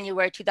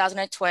January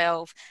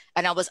 2012,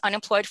 and I was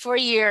unemployed for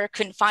a year.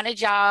 Couldn't find a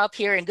job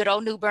here in good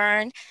old New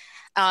Bern.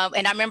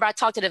 And I remember I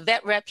talked to the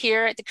vet rep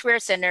here at the Career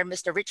Center,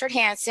 Mr. Richard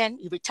Hansen,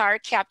 he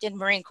retired Captain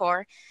Marine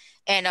Corps.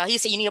 And he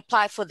said, you need to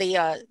apply for the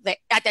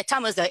at that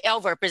time it was the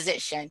Elver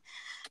position.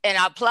 And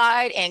I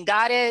applied and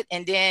got it.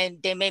 And then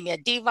they made me a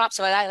DVOP.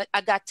 So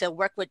I got to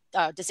work with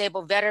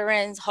disabled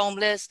veterans,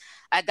 homeless.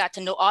 I got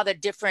to know all the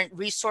different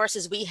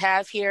resources we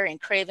have here in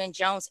Craven,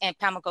 Jones, and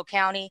Pamlico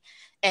County.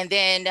 And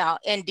then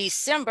in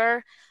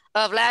December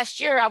of last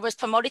year, I was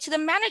promoted to the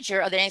manager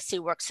of the NC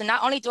Works. So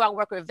not only do I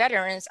work with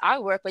veterans, I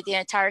work with the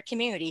entire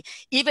community.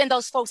 Even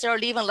those folks that are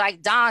leaving,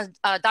 like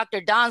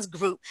Dr. Don's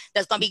group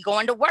that's going to be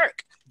going to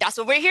work. That's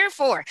what we're here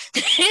for.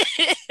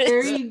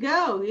 There you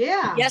go.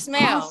 Yeah. Yes,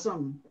 ma'am.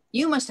 Awesome.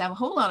 You must have a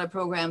whole lot of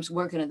programs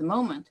working at the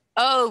moment.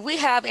 Oh, we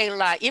have a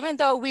lot. Even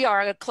though we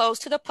are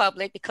closed to the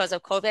public because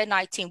of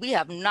COVID-19, we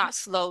have not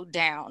slowed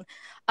down.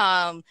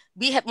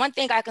 We have one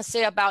thing I can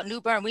say about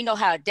New Bern, we know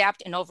how to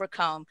adapt and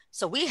overcome.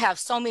 So we have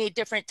so many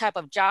different type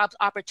of jobs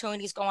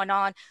opportunities going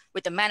on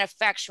with the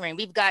manufacturing.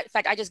 We've got, in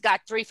fact, I just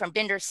got 3 from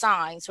Bender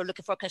Signs who are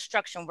looking for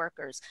construction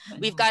workers.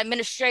 We've got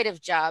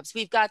administrative jobs.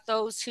 We've got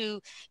those who,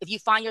 if you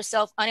find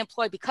yourself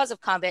unemployed because of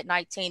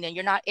COVID-19 and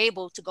you're not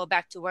able to go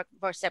back to work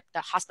for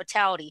the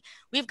hospitality,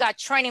 we've got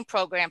training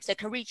programs that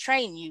can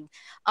retrain you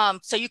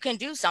so you can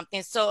do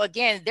something. So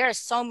again, there are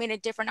so many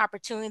different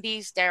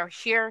opportunities that are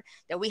here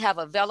that we have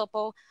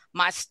available.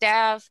 My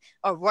staff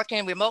are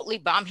working remotely,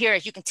 but I'm here,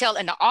 as you can tell,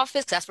 in the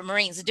office. That's what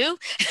Marines do.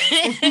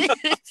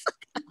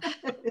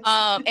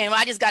 And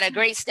I just got a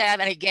great staff.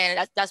 And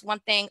again, that's one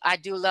thing I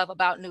do love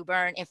about New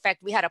Bern. In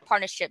fact, we had a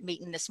partnership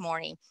meeting this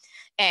morning,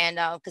 and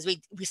because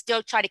we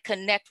still try to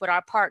connect with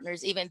our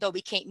partners, even though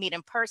we can't meet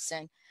in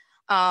person.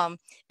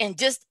 And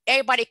just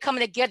everybody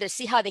coming together,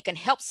 see how they can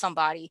help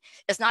somebody.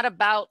 It's not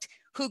about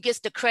who gets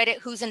the credit,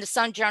 who's in the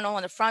Sun Journal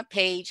on the front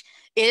page.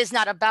 It is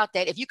not about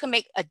that. If you can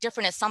make a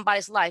difference in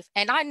somebody's life,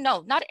 and I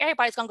know not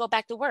everybody's gonna go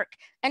back to work,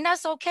 and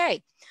that's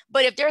okay.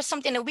 But if there's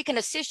something that we can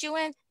assist you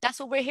in, that's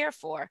what we're here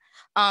for.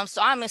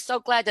 So I'm so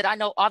glad that I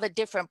know all the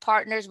different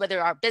partners, whether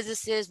our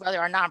businesses,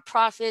 whether our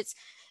nonprofits.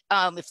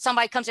 If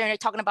somebody comes in and they're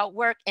talking about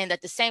work and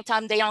at the same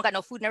time they don't got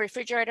no food in their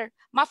refrigerator,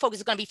 my focus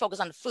is going to be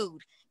focused on the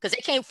food, because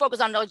they can't focus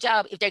on no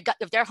job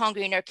if they're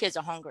hungry and their kids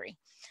are hungry.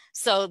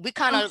 So we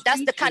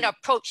that's the kind of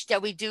approach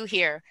that we do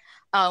here.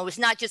 It's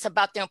not just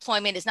about the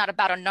employment. It's not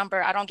about a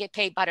number. I don't get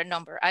paid by the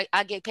number.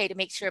 I get paid to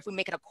make sure if we're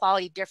making a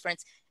quality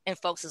difference in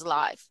folks'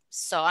 lives.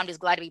 So I'm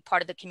just glad to be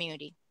part of the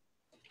community.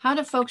 How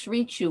do folks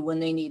reach you when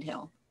they need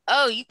help?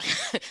 Oh,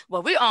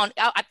 well,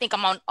 I think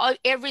I'm on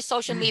every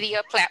social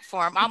media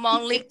platform. I'm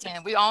on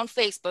LinkedIn. We're on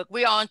Facebook.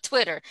 We're on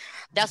Twitter.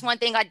 That's one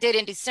thing I did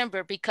in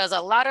December, because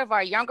a lot of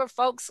our younger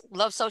folks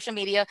love social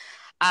media.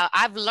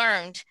 I've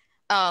learned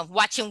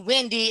watching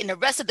Wendy and the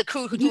rest of the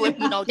crew who do it,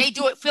 they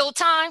do it full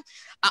time.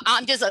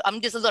 I'm just a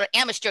little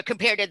amateur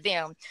compared to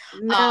them.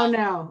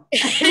 No.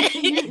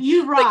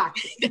 you rock.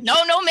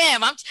 No,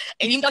 ma'am. And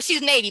even though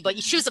she's Navy, but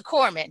she's a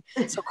corpsman.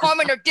 So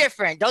corpsmen are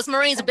different. Those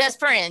Marines are best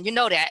friends. You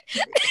know that.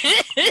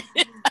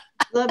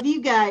 Love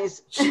you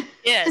guys.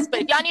 Yes,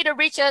 but if y'all need to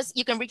reach us,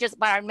 you can reach us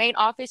by our main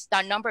office.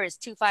 Our number is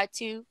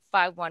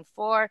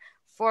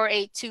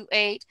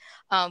 252-514-4828.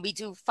 We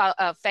do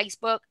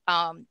Facebook.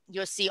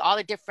 You'll see all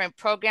the different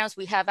programs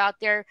we have out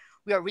there.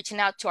 We are reaching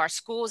out to our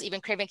schools,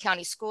 even Craven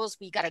County schools.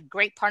 We got a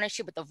great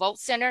partnership with the Vote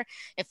Center.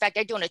 In fact,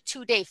 they're doing a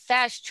 2-day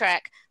fast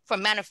track for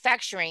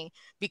manufacturing,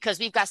 because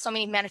we've got so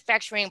many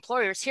manufacturing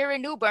employers here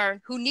in New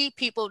Bern who need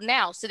people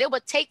now. So they will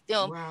take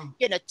them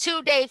in a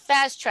 2-day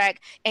fast track.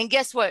 And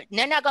guess what?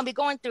 They're not going to be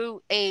going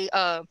through they're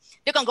going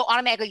to go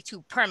automatically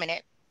to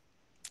permanent.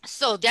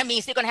 So that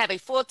means they're going to have a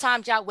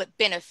full-time job with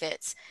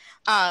benefits.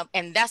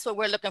 And that's what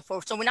we're looking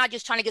for. So we're not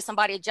just trying to get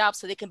somebody a job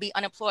so they can be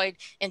unemployed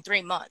in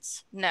 3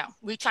 months. No,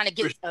 we're trying to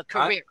get a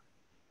career.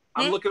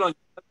 I'm looking on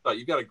your website.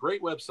 You've got a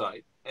great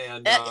website.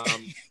 And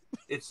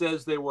it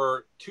says there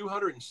were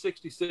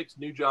 266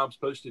 new jobs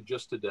posted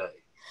just today.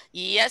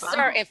 Yes,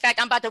 sir. In fact,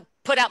 I'm about to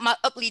put out my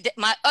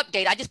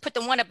update. I just put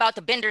the one about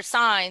the Bender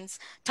signs,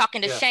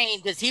 talking to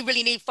Shane, because he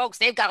really needs folks.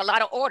 They've got a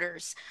lot of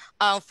orders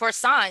for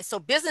signs. So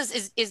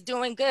business is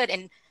doing good.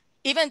 And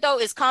even though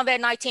it's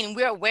COVID-19 and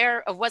we're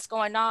aware of what's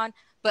going on,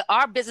 but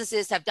our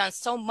businesses have done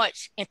so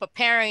much in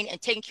preparing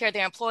and taking care of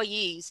their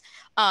employees.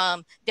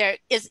 It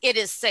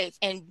is safe,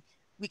 and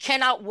we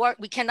cannot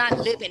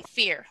live in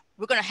fear.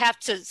 We're going to have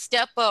to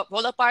step up,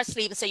 roll up our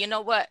sleeve and say, you know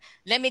what,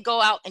 let me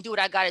go out and do what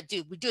I got to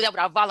do. We do that with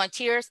our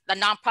volunteers, the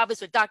nonprofits,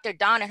 with Dr.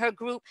 Don and her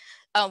group.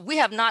 We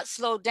have not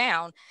slowed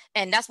down.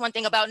 And that's one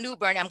thing about New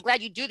Bern. I'm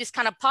glad you do this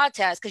kind of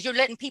podcast, because you're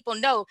letting people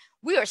know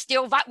we are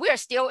still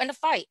in the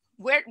fight.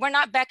 We're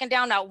not backing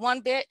down, not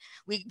one bit.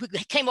 We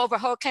came over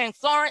Hurricane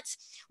Florence.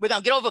 We're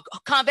going to get over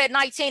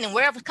COVID-19, and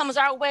wherever comes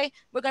our way,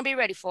 we're going to be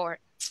ready for it.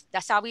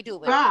 That's how we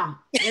do it. There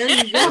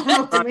you go.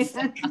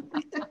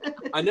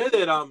 I know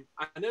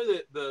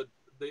that the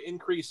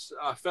increased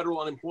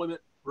federal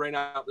unemployment ran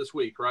out this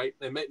week, right?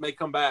 They may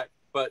come back,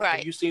 but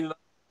have you seen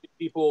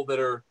people that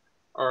are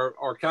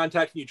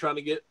contacting you trying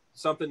to get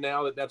something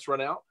now that's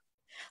run out?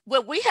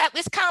 Well,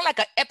 it's kind of like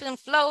an ebb and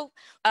flow.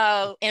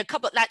 In a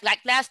couple,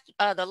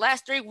 the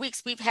last 3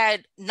 weeks, we've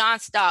had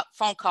nonstop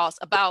phone calls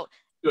about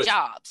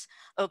jobs.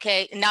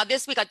 Okay. Now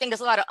this week, I think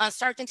there's a lot of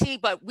uncertainty,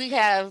 but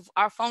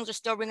our phones are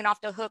still ringing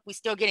off the hook. We're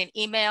still getting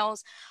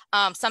emails.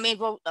 Some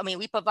people,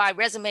 we provide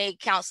resume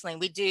counseling.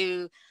 We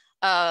do,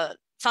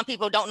 some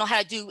people don't know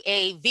how to do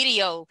a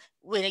video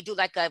when they do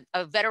like a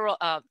viral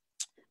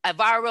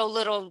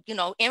little,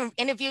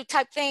 interview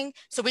type thing.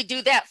 So we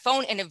do that,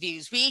 phone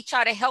interviews. We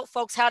try to help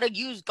folks how to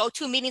use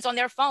go-to meetings on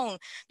their phone,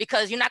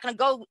 because you're not going to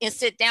go and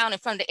sit down in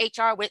front of the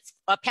HR with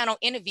a panel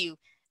interview.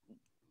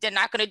 They're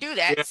not going to do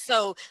that. Yeah.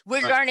 So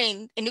we're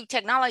learning a new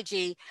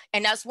technology.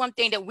 And that's one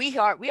thing that we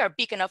are a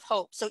beacon of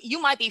hope. So you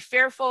might be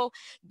fearful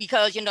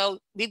because,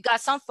 we've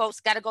got some folks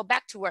got to go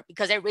back to work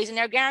because they're raising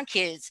their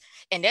grandkids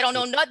and they don't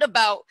know nothing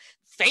about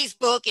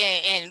Facebook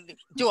and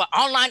do an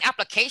online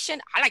application.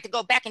 I like to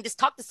go back and just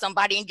talk to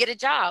somebody and get a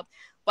job.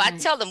 But I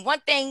tell them one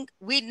thing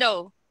we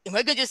know, and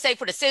we're going to just say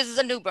for the citizens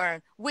of New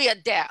Bern, we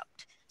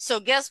adapt. So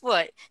guess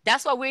what?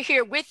 That's why we're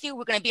here with you.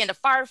 We're going to be in the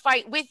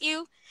firefight with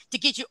you to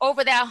get you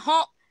over that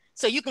hump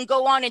so you can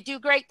go on and do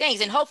great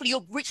things. And hopefully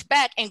you'll reach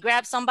back and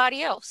grab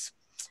somebody else.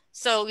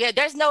 So yeah,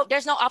 there's no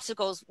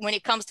obstacles when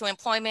it comes to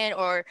employment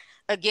or,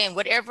 again,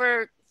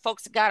 whatever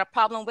folks got a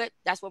problem with,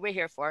 that's what we're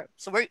here for.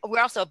 So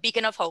we're also a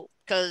beacon of hope,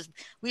 because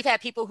we've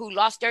had people who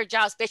lost their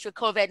jobs, especially with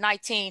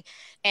COVID-19,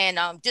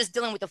 and just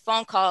dealing with the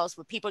phone calls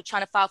with people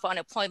trying to file for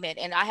unemployment.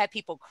 And I had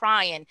people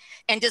crying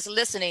and just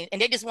listening,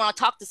 and they just want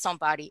to talk to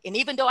somebody. And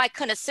even though I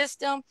couldn't assist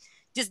them,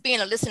 just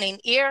being a listening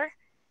ear,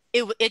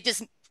 it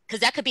just,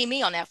 because that could be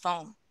me on that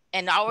phone.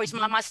 And I always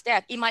remind my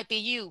staff, it might be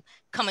you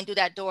coming through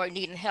that door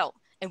needing help.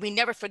 And we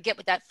never forget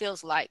what that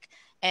feels like.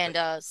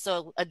 And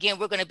so again,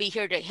 we're going to be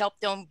here to help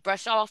them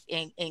brush off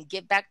and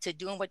get back to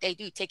doing what they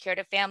do, take care of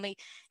their family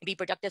and be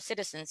productive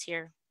citizens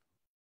here.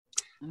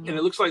 And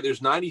it looks like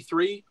there's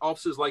 93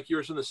 offices like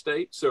yours in the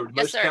state. So Yes,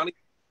 most sir. county.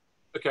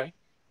 Okay.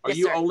 Are Yes,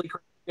 you sir. only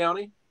Craven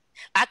County?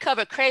 I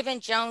cover Craven,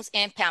 Jones,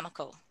 and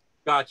Pamlico.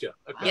 Gotcha.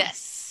 Okay.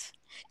 Yes.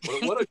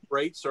 What a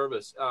great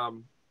service.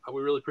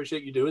 We really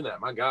appreciate you doing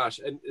that. My gosh.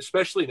 And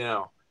especially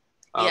now,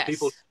 Yes.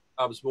 people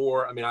jobs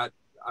more. I mean,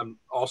 I'm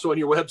also on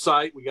your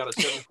website. We got a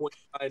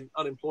 7.9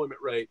 unemployment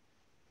rate,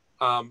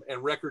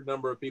 and record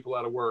number of people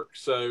out of work.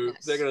 So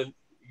Yes.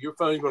 your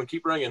phone's going to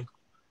keep ringing.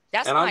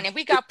 That's fine. And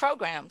we got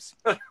programs.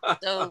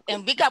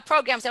 And we got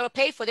programs that will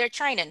pay for their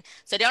training.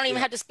 So they don't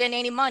even have to spend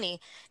any money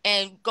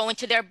and go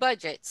into their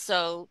budget.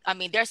 So, I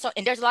mean, there's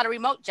a lot of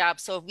remote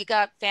jobs. So we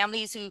got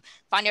families who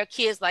find their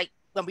kids, like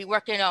when we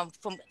working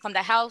from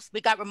the house, we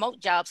got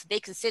remote jobs. They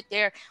can sit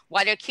there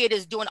while their kid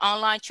is doing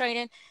online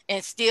training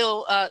and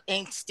still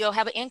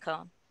have an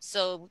income.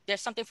 So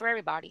there's something for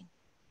everybody.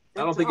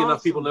 I don't think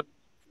enough people know.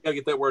 You got to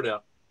get that word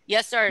out.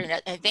 Yes, sir.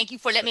 And thank you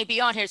for letting me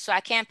be on here so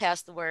I can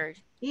pass the word.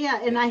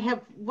 Yeah, and I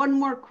have one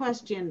more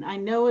question. I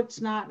know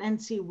it's not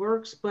NC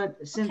Works,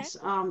 but since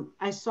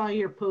I saw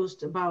your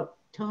post about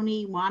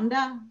Tony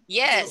Wanda.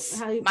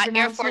 Yes, my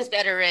Air Force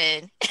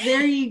veteran.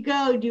 There you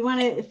go. Do you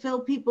want to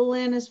fill people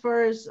in as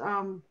far as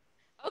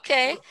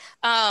Okay.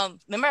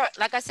 Remember,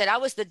 like I said, I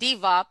was the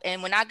DVOP,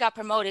 and when I got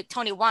promoted,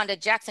 Tony Wanda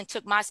Jackson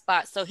took my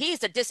spot. So he's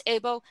the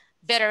Disabled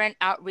Veteran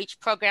Outreach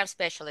Program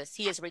Specialist.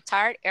 He is a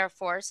retired Air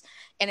Force.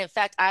 And in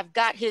fact, I've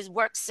got his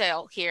work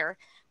cell here,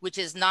 which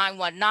is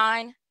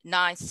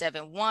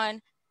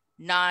 919-971-9616.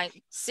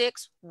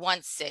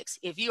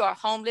 If you are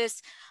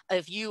homeless,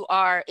 if you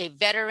are a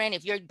veteran,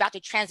 if you're about to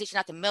transition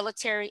out the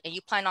military and you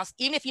plan on,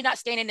 even if you're not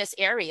staying in this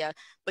area,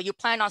 but you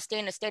plan on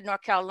staying in the state of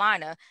North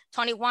Carolina,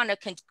 Tony Wanda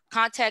can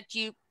contact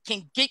you,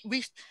 can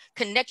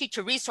connect you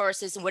to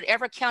resources in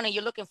whatever county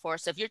you're looking for.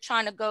 So if you're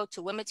trying to go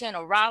to Wilmington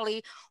or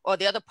Raleigh or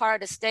the other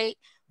part of the state,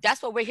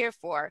 that's what we're here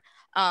for.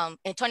 And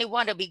Tony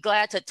Wanda will be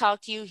glad to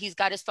talk to you. He's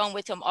got his phone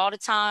with him all the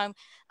time.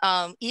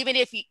 Even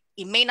if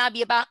it may not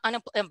be about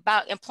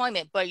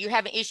employment, but you're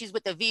having issues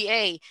with the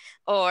VA,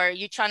 or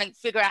you're trying to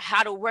figure out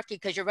how to work it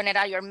because you're running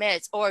out of your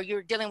meds, or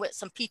you're dealing with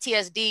some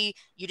PTSD,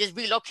 you just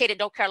relocated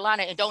to North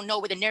Carolina and don't know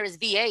where the nearest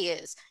VA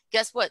is.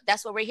 Guess what?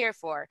 That's what we're here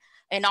for.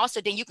 And also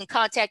then you can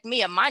contact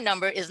me, and my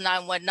number is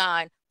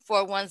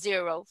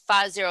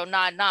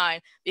 919-410-5099,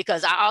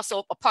 because I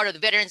also a part of the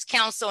Veterans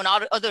Council and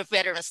all the other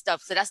veteran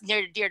stuff. So that's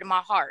near and dear to my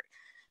heart.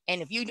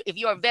 And if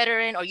you're a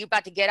veteran, or you're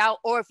about to get out,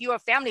 or if you're a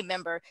family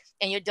member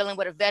and you're dealing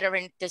with a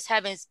veteran that's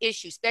having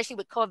issues, especially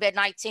with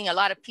COVID-19, a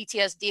lot of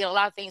PTSD, a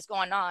lot of things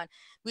going on,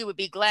 we would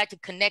be glad to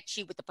connect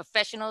you with the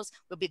professionals.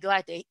 We'll be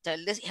glad to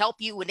help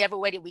you whatever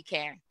way that we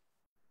can.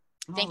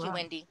 Thank you,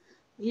 Wendy.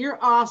 You're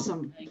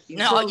awesome. Thank you.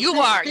 No, you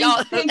are.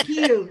 Y'all. Thank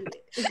you.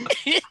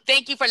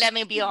 Thank you for letting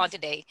me be on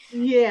today.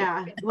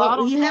 Yeah.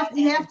 Well, you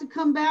have to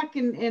come back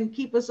and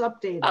keep us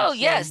updated. Oh, so.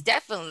 Yes,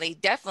 definitely.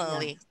 Yeah.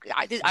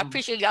 I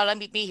appreciate y'all letting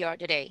me be here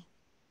today.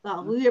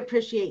 Well, we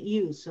appreciate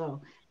you.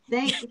 So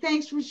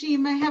thanks,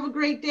 Reeshema. Have a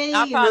great day.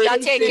 No problem. Y'all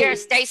take care.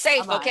 Stay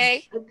safe, Bye-bye.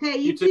 Okay? Okay,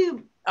 you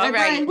too. All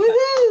right.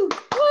 Woohoo!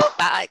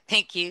 Bye.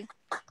 Thank you.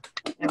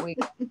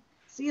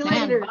 See you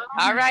later.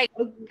 All right.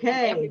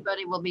 Okay.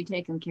 Everybody will be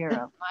taken care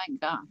of. My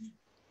gosh.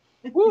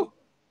 Woo.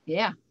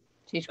 Yeah.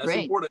 She's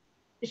great. Important.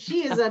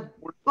 She is a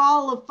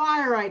ball of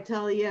fire, I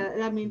tell you.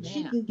 I mean,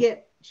 she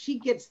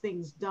gets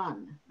things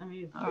done. I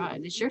mean, all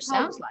right. It sure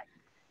sounds like.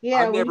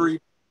 Yeah. I've never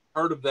even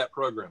heard of that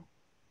program.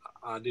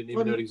 I didn't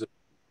even know it existed.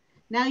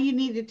 Now you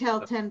need to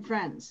tell 10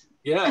 friends.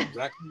 Yeah,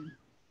 exactly.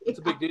 It's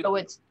a big deal. So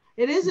it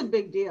is a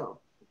big deal.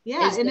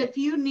 Yeah. And if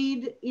you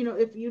need,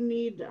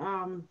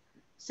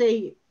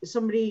 say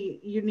somebody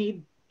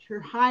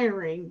you're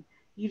hiring,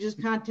 you just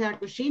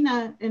contact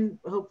Reeshema and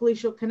hopefully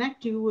she'll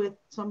connect you with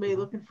somebody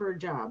looking for a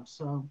job.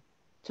 So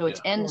it's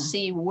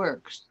NC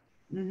Works.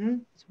 Mm-hmm.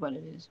 That's what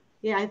it is.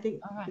 Yeah, I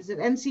think, is it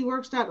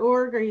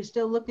ncworks.org? Are you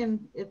still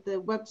looking at the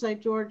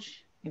website,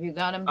 George? Have you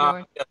got him,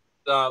 George?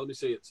 Let me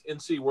see. It's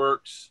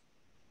ncworks.gov.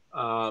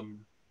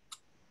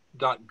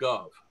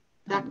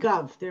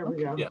 .gov. There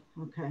we go. Yeah.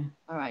 Okay.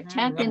 All right.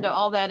 Tap into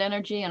all that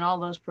energy and all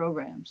those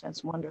programs.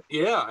 That's wonderful.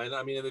 Yeah. And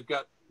I mean, they've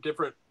got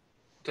different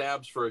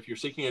tabs for if you're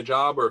seeking a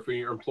job or if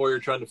your employer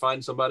trying to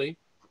find somebody,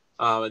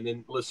 and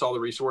then lists all the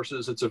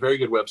resources. It's a very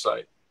good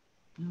website.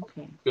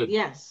 Okay. Good.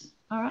 Yes.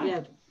 All right.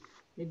 Yeah.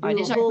 All right.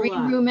 Is our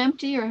green room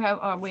empty, or how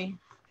are we?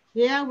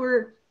 Yeah,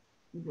 our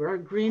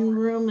green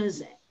room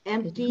is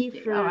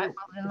empty. All right.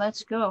 Well, then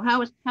let's go.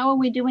 How are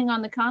we doing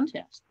on the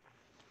contest?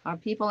 Are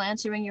people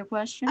answering your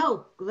question?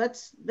 Oh,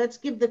 let's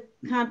give the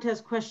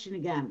contest question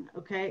again.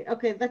 Okay.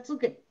 Let's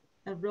look at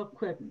a real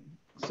quick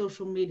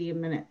social media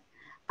minute.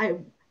 I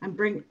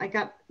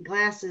got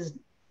glasses,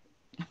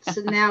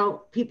 so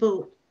now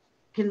people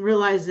can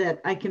realize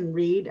that I can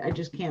read. I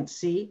just can't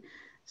see.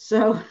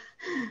 So,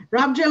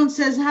 Rob Jones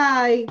says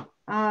hi.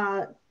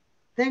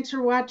 Thanks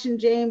for watching,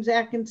 James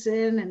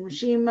Atkinson and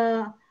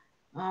Reeshema.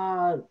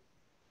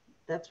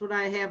 That's what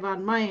I have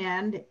on my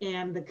end.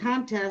 And the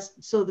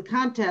contest, so the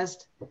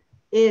contest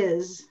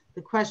is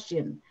the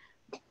question: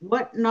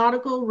 what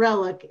nautical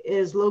relic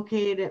is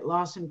located at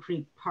Lawson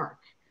Creek Park?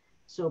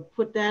 So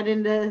put that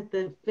into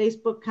the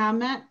Facebook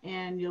comment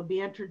and you'll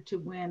be entered to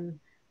win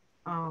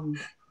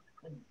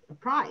a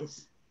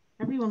prize.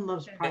 Everyone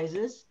loves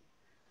prizes.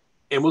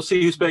 And we'll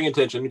see who's paying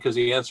attention, because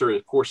the answer,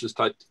 of course, is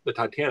the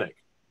Titanic.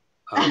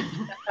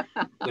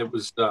 It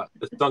was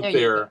sunk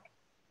there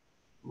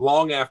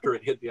long after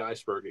it hit the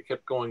iceberg. It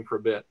kept going for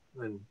a bit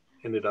and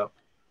ended up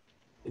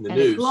in the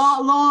news.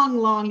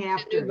 Long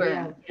after.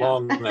 Yeah.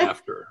 Long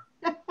after.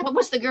 What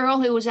was the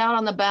girl who was out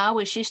on the bow?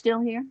 Was she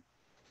still here?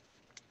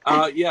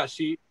 Yeah,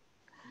 she's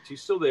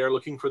still there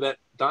looking for that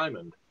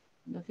diamond.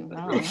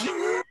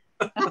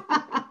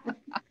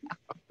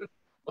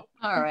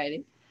 All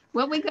righty.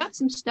 Well, we've got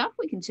some stuff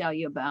we can tell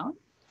you about.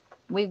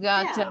 We've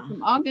got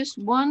from August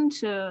 1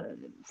 to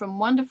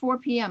 4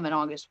 p.m. in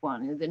August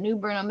 1, the New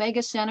Bern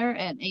Omega Center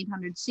at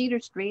 800 Cedar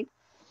Street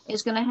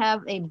is going to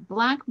have a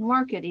Black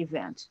Market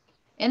event.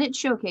 And it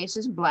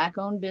showcases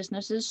Black-owned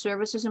businesses,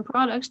 services, and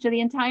products to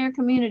the entire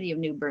community of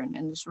New Bern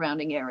and the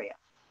surrounding area.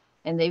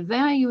 And they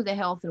value the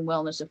health and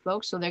wellness of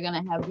folks, so they're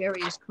going to have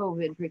various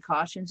COVID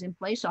precautions in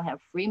place. They'll have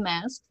free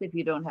masks if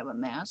you don't have a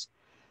mask.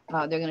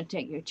 They're going to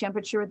take your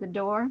temperature at the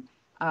door.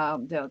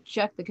 They'll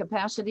check the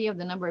capacity of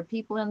the number of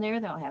people in there.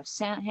 They'll have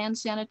hand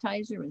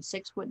sanitizer and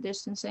 6-foot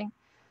distancing.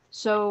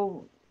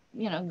 So,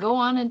 go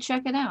on and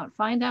check it out.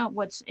 Find out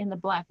what's in the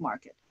black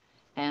market.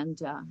 And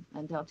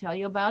they'll tell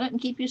you about it and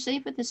keep you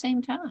safe at the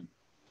same time.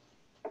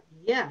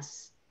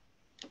 Yes.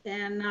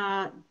 And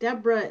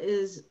Deborah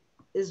is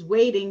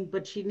waiting,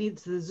 but she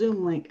needs the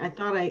Zoom link. I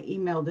thought I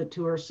emailed it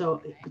to her.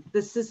 So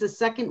this is the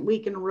second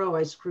week in a row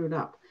I screwed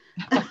up.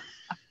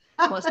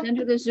 Well, send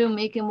her the Zoom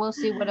link and we'll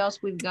see what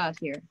else we've got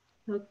here.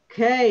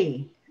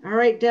 Okay. All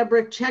right,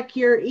 Deborah, check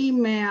your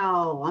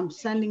email. I'm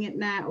sending it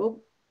now. Oh.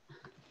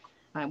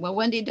 All right, well,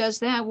 Wendy does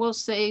that. We'll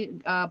say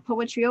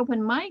Poetry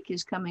Open Mic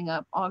is coming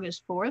up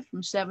August 4th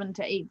from 7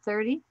 to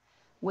 8:30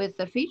 with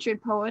the featured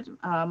poet,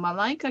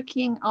 Malika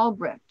King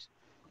Albrecht.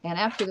 And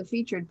after the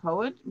featured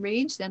poet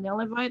reads, then they'll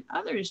invite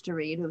others to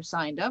read who've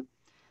signed up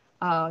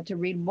to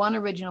read one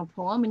original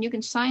poem. And you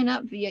can sign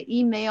up via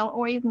email,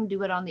 or you can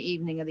do it on the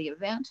evening of the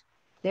event.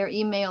 Their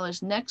email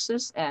is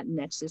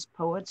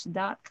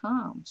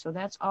nexus@nexuspoets.com. So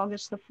that's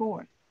August the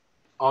 4th.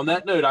 On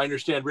that note, I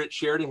understand Rich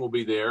Sheridan will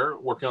be there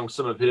working on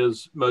some of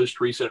his most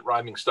recent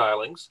rhyming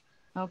stylings.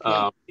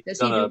 Okay.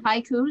 Does he do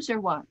haikus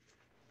or what?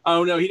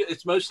 Oh, no,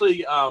 it's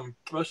mostly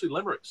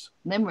limericks.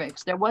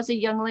 Limericks. There was a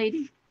young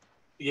lady.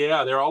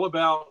 Yeah, they're all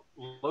about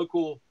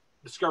local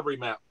discovery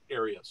map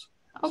areas.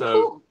 Oh, so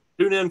cool.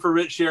 Tune in for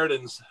Rich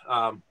Sheridan's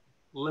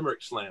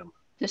Limerick Slam.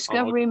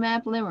 Discovery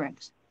map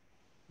limericks.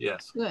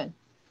 Yes. Good.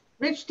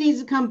 Rich needs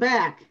to come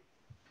back.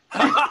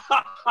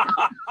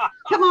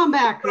 Come on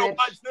back, Rich.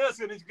 Watch this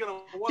and he's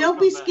gonna Don't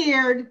be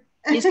scared.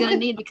 He's going to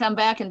need to come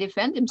back and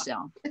defend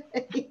himself.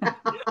 Yeah,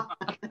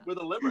 with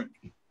a limerick.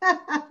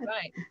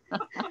 Right.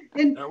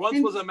 There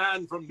once was a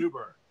man from New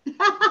Bern.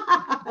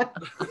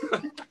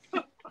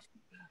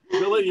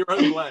 Fill in your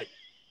own blank.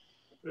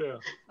 Yeah.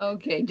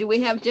 Okay. Do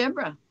we have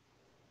Deborah?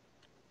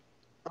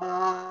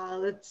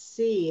 Let's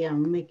see.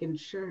 I'm making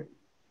sure.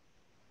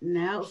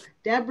 No,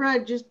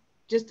 Deborah, just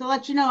to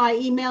let you know, I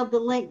emailed the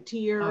link to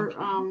your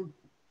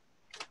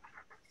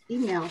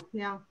email.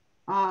 Yeah.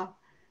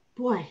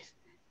 Boy.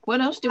 What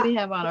else do we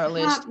have on our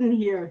list? Hot in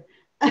here.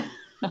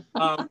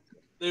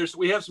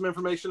 We have some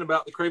information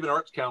about the Craven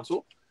Arts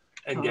Council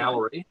and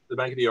Gallery, the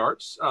Bank of the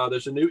Arts.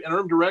 There's a new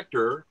interim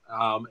director,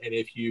 and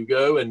if you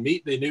go and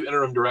meet the new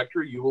interim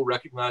director, you will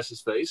recognize his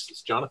face.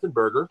 It's Jonathan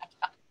Berger,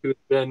 who has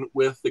been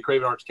with the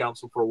Craven Arts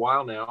Council for a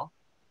while now.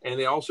 And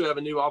they also have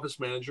a new office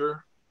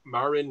manager,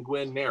 Marin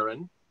Gwen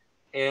Nairn.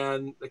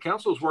 And the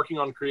council is working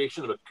on the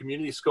creation of a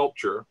community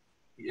sculpture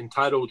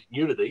entitled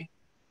Unity.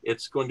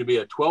 It's going to be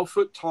a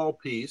 12-foot tall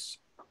piece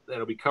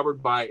that'll be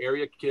covered by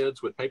area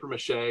kids with paper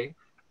mache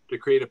to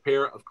create a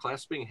pair of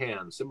clasping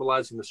hands,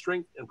 symbolizing the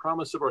strength and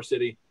promise of our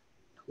city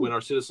when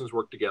our citizens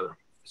work together.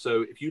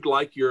 So if you'd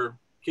like your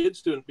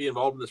kids to be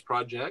involved in this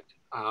project,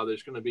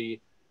 there's going to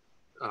be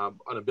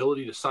an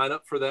ability to sign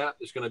up for that.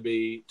 There's going to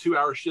be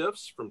 2-hour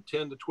shifts from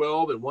 10 to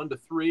 12 and 1 to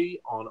 3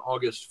 on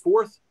August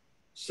 4th,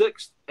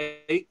 6th,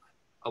 8th,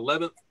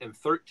 11th, and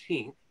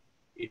 13th.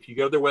 If you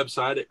go to their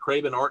website at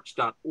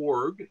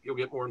cravenarts.org, you'll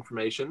get more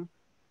information.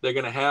 They're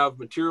going to have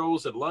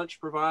materials and lunch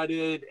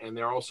provided, and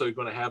they're also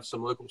going to have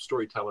some local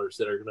storytellers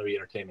that are going to be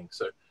entertaining.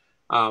 So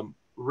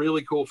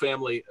really cool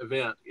family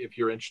event if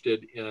you're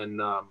interested in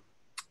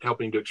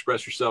helping to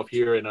express yourself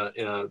here in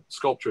a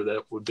sculpture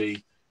that would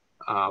be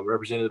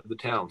representative of the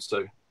town.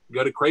 So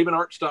go to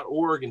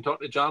cravenarts.org and talk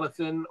to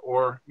Jonathan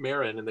or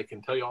Marin, and they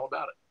can tell you all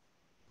about it.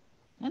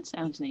 That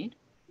sounds neat.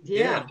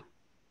 Yeah.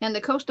 And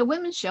the Coastal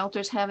Women's Shelter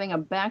is having a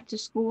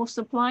back-to-school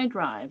supply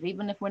drive.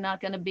 Even if we're not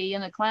going to be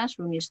in a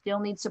classroom, you still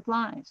need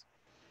supplies.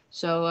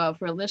 So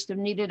for a list of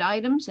needed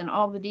items and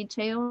all the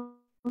details,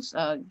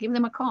 give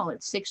them a call at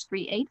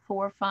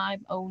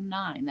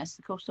 638-4509. That's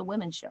the Coastal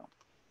Women's Show.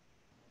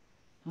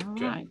 All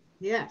right.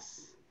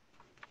 Yes.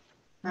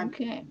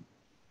 Okay.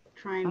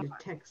 Trying to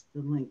text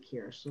the link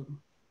here, so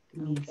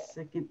give me a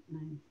second.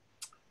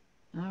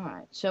 All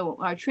right. So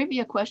our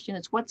trivia question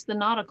is, what's the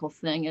nautical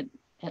thing at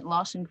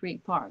Lawson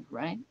Creek Park,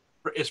 right?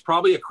 It's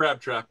probably a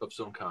crab trap of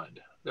some kind.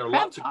 There are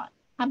lots of.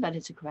 I bet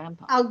it's a crab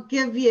pot. I'll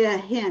give you a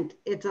hint.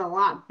 It's a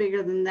lot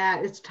bigger than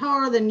that. It's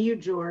taller than you,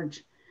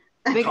 George.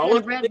 Bigger than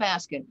a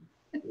breadbasket.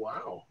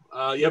 Wow.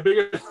 Yeah,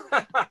 bigger.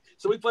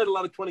 So we played a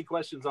lot of 20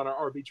 questions on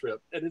our RV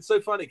trip. And it's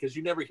so funny because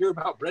you never hear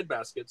about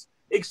breadbaskets,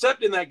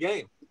 except in that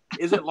game.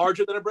 Is it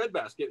larger than a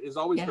breadbasket is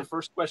always the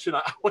first question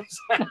I always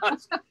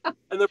ask.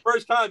 And the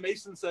first time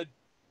Mason said,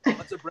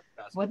 what's a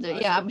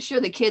breadbasket? I'm sure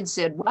the kids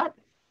said, what?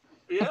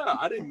 Yeah,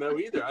 I didn't know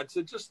either. I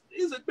said,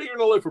 is it bigger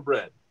than a loaf of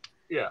bread?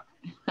 Yeah.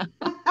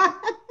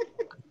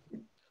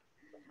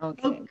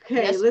 Okay,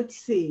 yes. Let's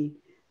see.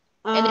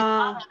 And it's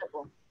not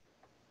edible.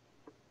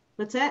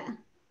 What's that?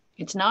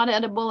 It's not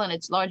edible, and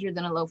it's larger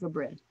than a loaf of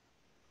bread.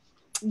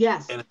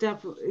 Yes,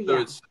 definitely.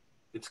 So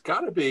it's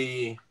got to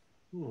be.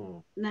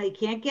 No, you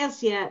can't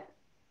guess yet.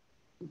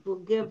 We'll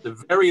give the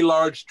very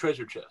large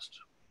treasure chest.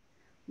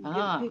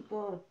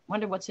 People.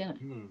 Wonder what's in it.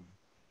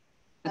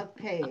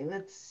 Okay,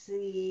 let's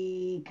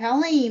see.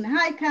 Colleen,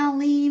 hi,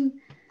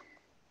 Colleen.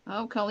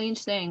 Oh,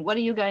 Colleen's saying, "What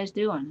are you guys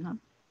doing?" Huh?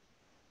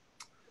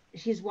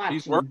 She's watching.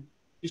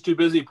 She's too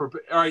busy. All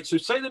right, so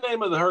say the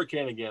name of the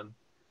hurricane again.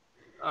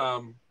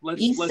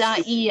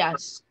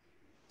 Isaias.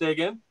 Say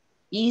again.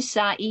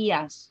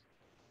 Isaias.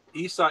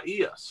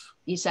 Isaias.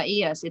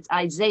 Isaias. It's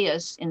Isaiah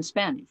in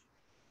Spanish.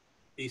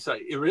 It's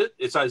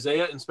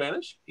Isaiah in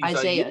Spanish?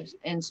 Isaiah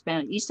in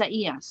Spanish.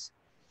 Isaias.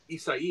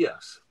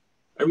 Isaias.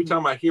 Every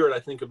time I hear it,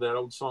 I think of that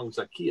old song,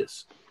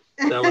 Zacchaeus.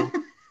 That one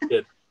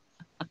kid,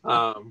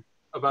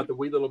 about the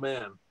wee little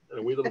man. And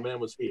the wee little man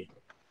was he.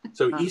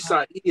 So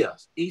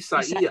Isaias.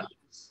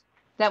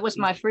 That was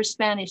my first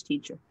Spanish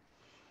teacher.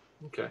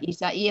 Okay.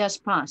 Isaias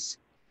Paz.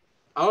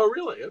 Oh,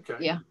 really? Okay.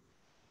 Yeah.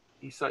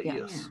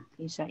 Isaias.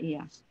 Yeah.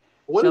 Isaias.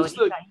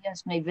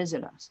 Isaias may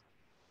visit us.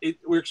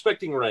 We're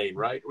expecting rain,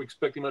 right? We're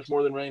expecting much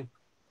more than rain?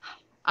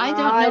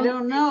 I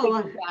don't know.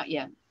 About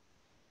yet.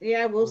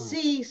 Yeah, we'll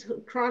see. So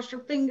cross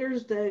your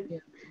fingers to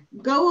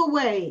go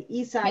away,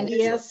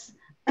 Isaias.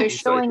 They're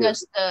showing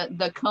us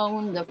the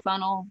cone, the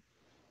funnel,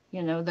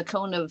 the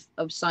cone of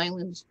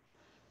silence.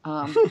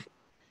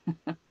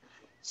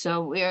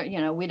 So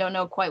we don't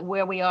know quite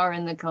where we are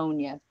in the cone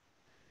yet.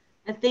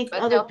 I think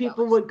other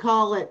people would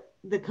call it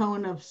the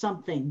cone of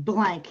something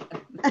blank.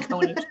 The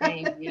cone of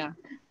shame, yeah.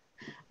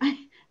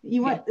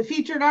 You want the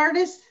featured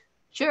artist?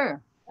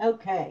 Sure.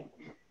 Okay.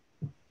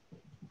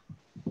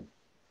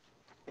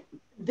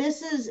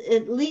 This is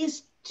at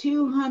least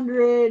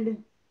 200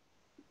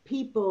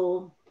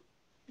 people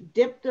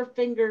dip their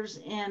fingers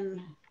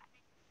in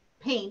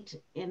paint,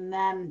 and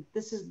then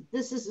this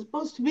is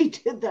supposed to be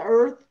to the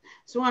earth.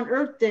 So on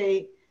Earth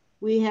Day,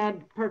 we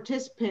had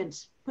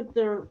participants put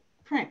their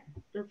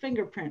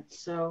fingerprints.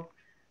 So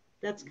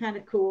that's kind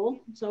of cool.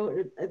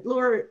 So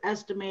Laura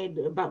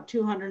estimated about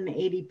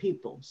 280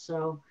 people.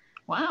 So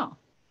wow.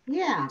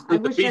 Yeah, so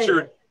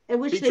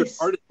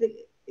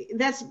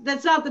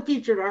that's not the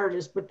featured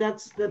artist, but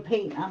that's the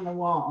paint on the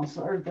walls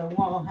or the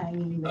wall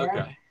hanging there.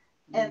 Okay.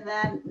 And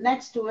then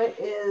next to it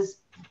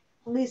is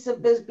Lisa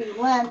Bisbee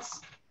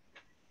Lentz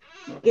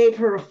gave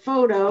her a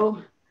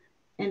photo,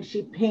 and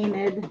she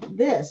painted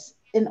this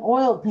in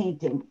oil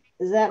painting.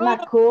 Is that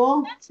not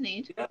cool? That's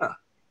neat. Yeah.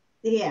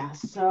 Yeah.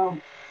 So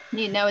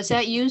neat. Now, is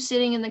that you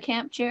sitting in the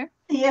camp chair?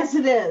 Yes,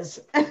 it is.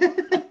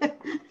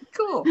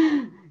 Cool.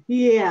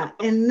 Yeah.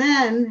 And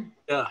then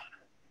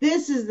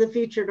this is the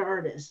featured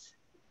artist.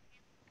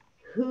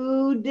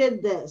 Who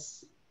did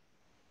this?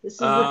 This is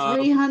the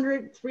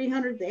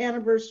 300th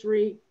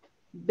anniversary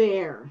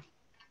bear.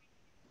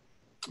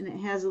 And it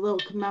has a little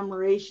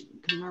commemoration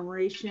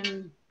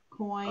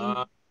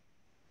coin.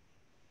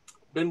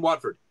 Ben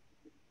Watford.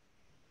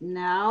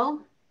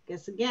 No.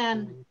 Guess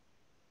again.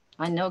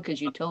 I know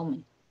because you told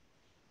me.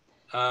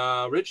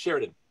 Rich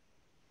Sheridan.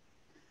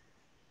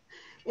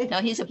 No,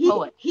 he's a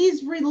poet.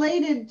 He's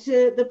related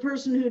to the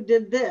person who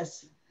did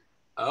this.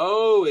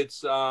 Oh,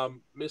 it's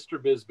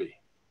Mr. Bisbee.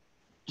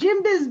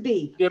 Jim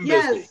Bisbee.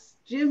 Bisbee.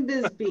 Jim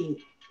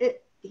Bisbee.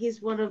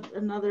 He's one of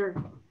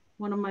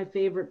my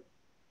favorite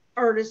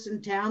artists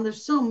in town.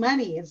 There's so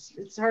many.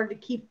 It's hard to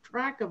keep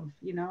track of,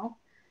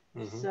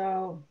 Mm-hmm.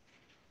 So.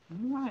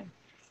 All right.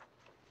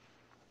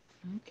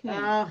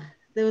 Okay.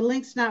 The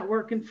link's not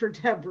working for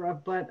Deborah,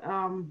 but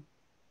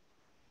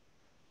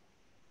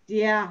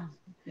yeah.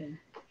 Okay.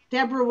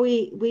 Deborah,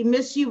 we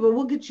miss you, but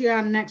we'll get you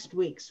on next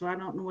week. So I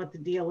don't know what the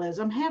deal is.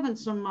 I'm having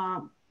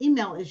some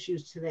email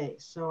issues today,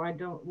 so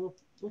we'll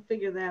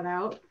figure that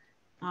out.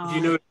 Do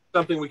you know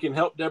something we can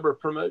help Deborah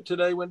promote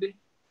today, Wendy?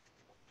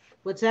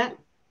 What's that?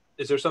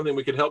 Is there something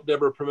we could help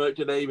Deborah promote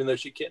today, even though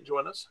she can't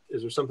join us?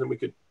 Is there something we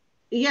could?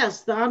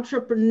 Yes, the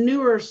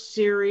Entrepreneur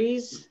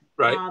Series.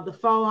 Right. The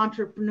Fall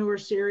Entrepreneur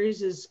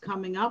Series is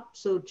coming up.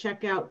 So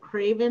check out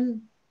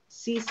Craven,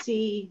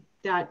 CC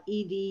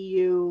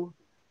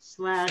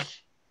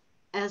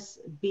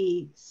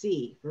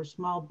sbc for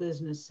Small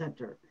Business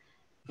Center.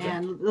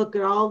 And look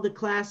at all the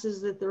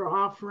classes that they're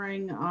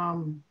offering.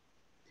 When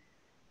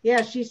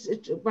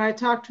I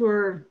talked to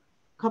her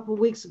a couple of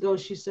weeks ago,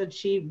 she said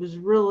she was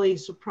really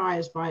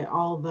surprised by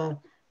all the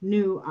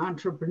new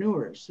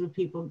entrepreneurs, the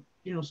people,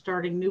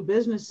 starting new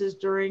businesses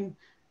during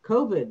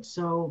COVID.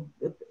 So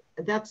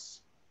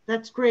that's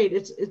great.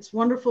 It's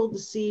wonderful to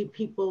see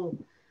people,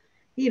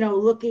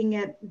 looking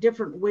at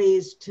different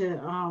ways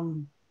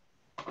to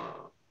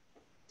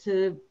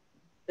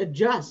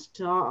adjust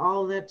to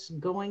all that's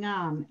going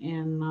on.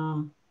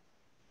 And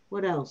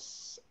what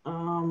else?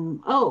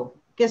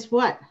 Guess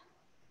what?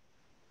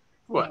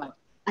 What?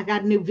 I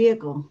got a new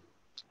vehicle.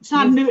 It's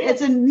not new.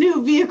 It's a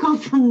new vehicle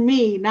for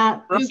me.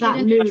 It's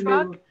not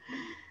new.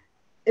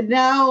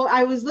 No,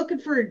 I was looking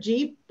for a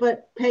Jeep,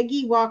 but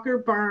Peggy Walker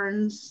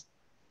Barnes,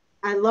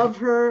 I love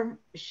her.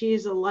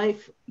 She's a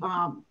life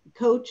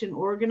coach and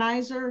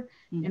organizer,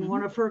 and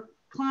one of her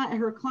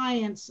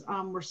clients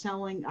were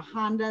selling a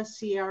Honda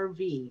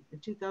CR-V, a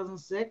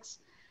 2006.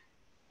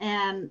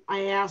 And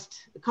I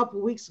asked a couple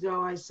of weeks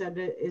ago, I said,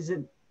 is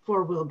it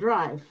 4-wheel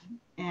drive?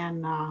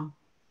 And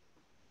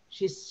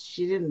she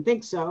didn't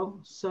think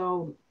so.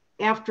 So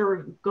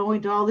after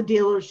going to all the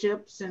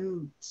dealerships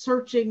and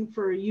searching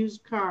for a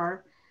used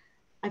car,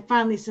 I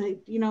finally said,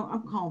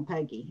 I'm calling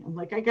Peggy. I'm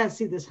like, I got to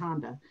see this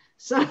Honda.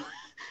 So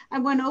I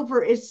went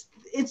over. It's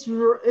a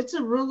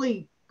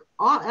really,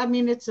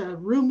 it's a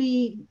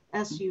roomy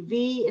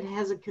SUV. It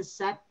has a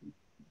cassette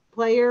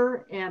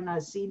player and a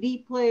CD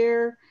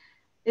player.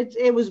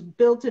 It was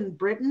built in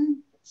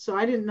Britain. So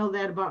I didn't know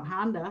that about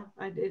Honda.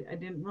 I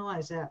didn't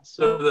realize that.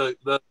 So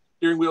the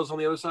steering wheel's on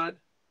the other side?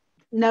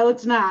 No,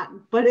 it's not,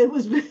 but it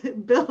was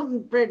built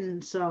in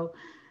Britain. So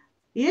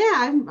yeah,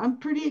 I'm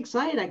pretty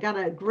excited. I got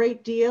a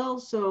great deal.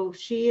 So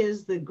she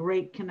is the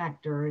great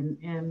connector.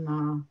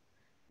 And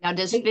now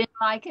does Finn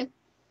like it?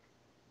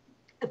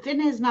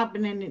 Finn has not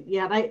been in it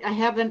yet. I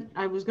haven't.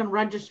 I was going to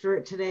register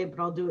it today, but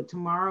I'll do it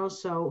tomorrow.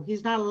 So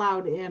he's not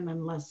allowed in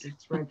unless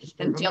it's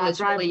registered. Until it's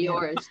really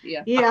yours.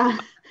 Yeah. Yeah.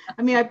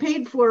 I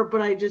paid for it,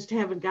 but I just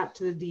haven't got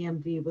to the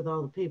DMV with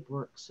all the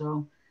paperwork.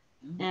 So,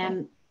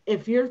 and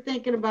if you're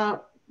thinking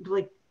about,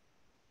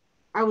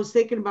 I was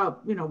thinking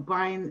about,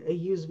 buying a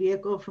used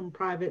vehicle from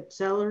private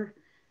seller,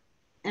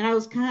 and I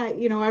was kind of,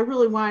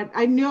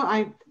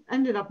 I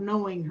ended up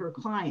knowing her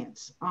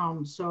clients.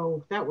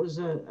 So that was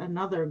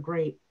another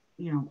great,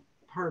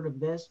 part of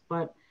this,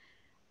 but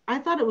I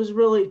thought it was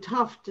really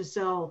tough to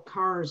sell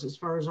cars as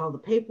far as all the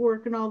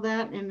paperwork and all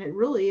that. And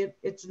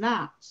it's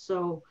not.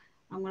 So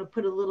I'm going to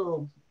put a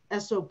little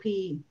SOP,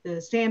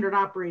 the standard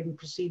operating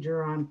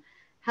procedure, on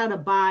how to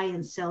buy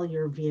and sell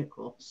your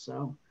vehicle.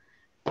 So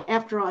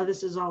after all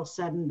this is all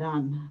said and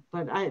done,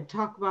 but I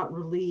talk about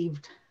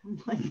relieved. I'm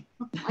like,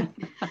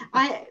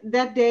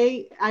 that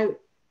day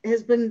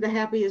has been the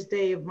happiest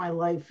day of my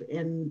life,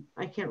 and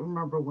I can't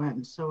remember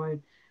when. So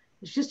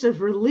it's just a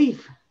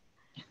relief.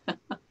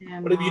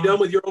 And, what have you done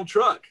with your old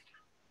truck?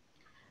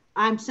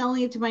 I'm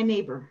selling it to my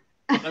neighbor.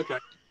 Okay.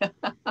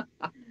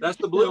 That's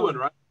the blue one,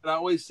 right? I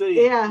always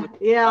see. Yeah.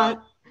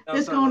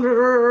 It's going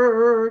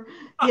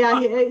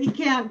he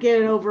can't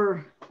get it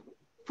over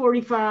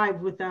 45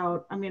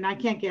 without, I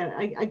can't get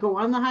it. I go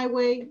on the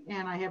highway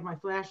and I have my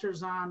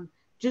flashers on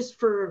just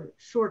for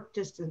short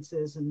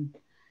distances and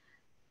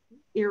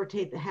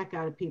irritate the heck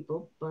out of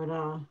people. But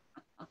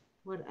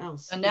what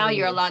else? And now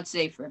you're a lot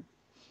safer.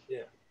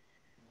 Yeah.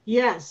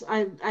 Yes,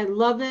 I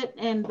love it.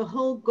 And the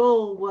whole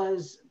goal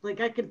was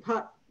I could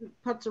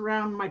putz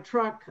around my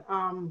truck,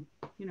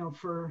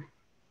 for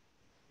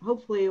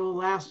hopefully it will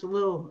last a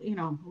little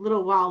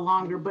while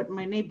longer. But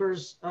my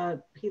neighbor's,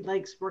 he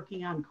likes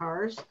working on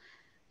cars.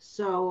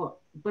 So,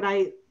 but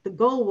the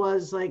goal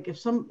was if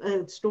some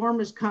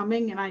storm is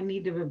coming and I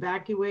need to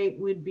evacuate,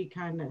 we'd be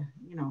kind of,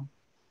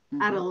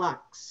 out of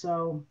luck.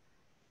 So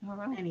all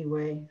right.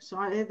 Anyway,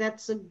 so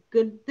that's a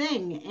good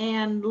thing.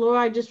 And Laura,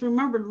 I just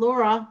remembered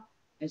Laura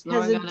has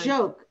a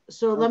joke.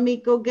 So let me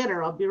go get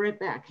her. I'll be right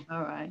back.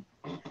 All right.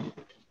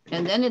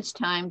 And then it's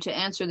time to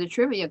answer the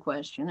trivia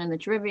question. And the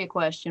trivia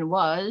question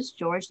was,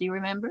 George, do you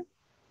remember?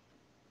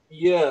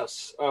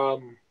 Yes.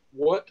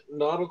 What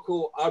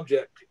nautical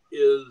object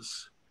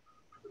is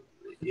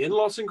in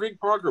Lawson Creek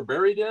Park or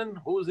buried in?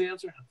 What was the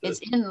answer? It's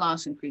in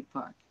Lawson Creek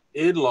Park.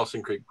 In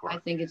Lawson Creek Park. I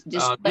think it's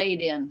displayed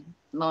in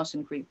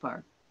Lawson Creek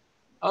Park.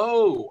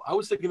 Oh, I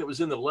was thinking it was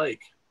in the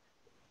lake.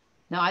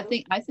 No, I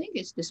think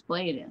it's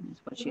displayed in. Is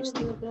what she's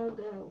thinking.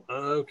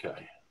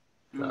 Okay.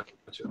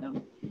 Gotcha. No.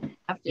 Do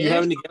you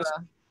have any guesses?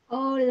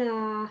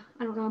 Hola.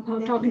 I don't know.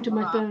 I'm talking to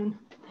my phone.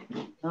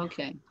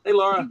 Okay. Hey,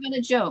 Laura. You've got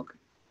a joke.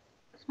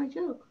 What's my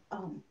joke?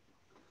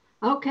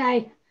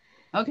 Okay.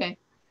 Okay.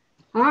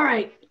 All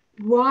right.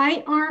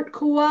 Why aren't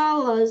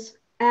koalas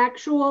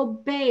actual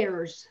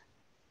bears?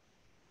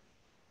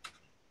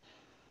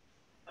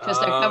 Because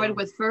they're covered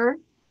with fur?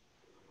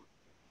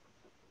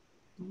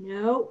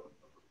 No.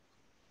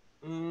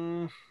 I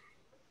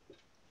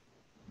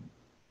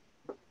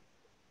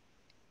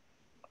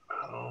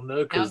don't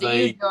know, because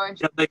they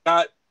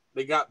got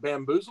they got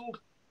bamboozled?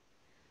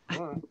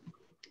 All right.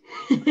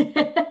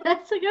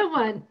 That's a good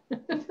one.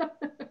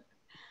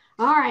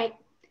 All right.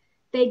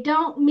 They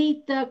don't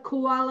meet the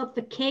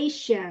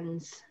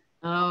qualifications.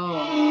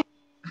 Oh.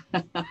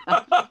 Hey,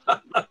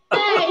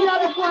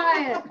 you'll be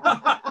quiet.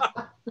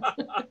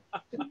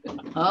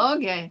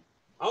 Okay.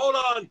 Hold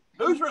on.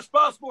 Who's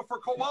responsible for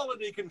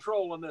quality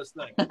control in this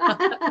thing?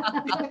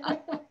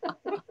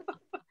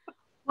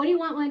 What do you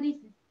want, Wendy?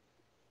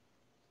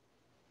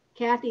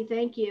 Kathy,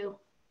 thank you.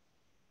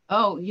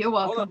 Oh, you're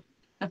welcome.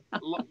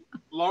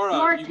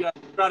 Laura, you got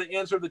to try to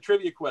answer the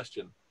trivia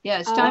question. Yeah,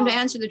 it's time to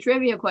answer the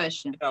trivia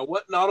question. Now,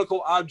 what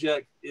nautical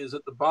object is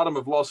at the bottom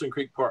of Lawson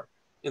Creek Park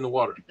in the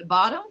water? At the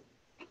bottom?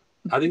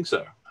 I think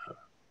so.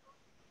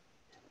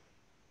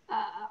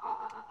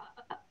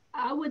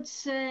 I would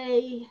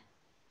say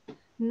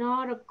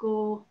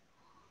nautical.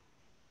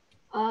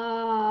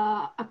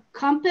 A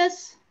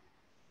compass?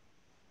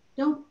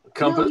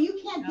 Compass? No,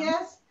 you can't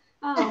guess.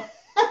 Oh.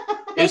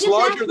 It's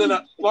larger than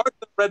a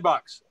bread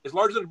box. It's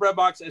larger than a bread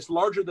box. It's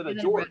larger than a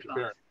George,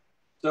 apparently.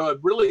 So a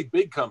really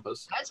big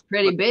compass. That's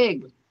pretty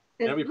big.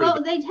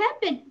 Well, they'd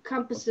have big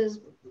compasses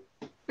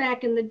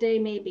back in the day,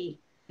 maybe.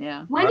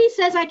 Yeah. Wendy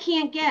says I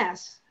can't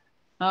guess.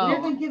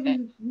 Oh, okay.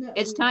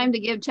 It's time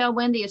to tell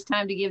Wendy it's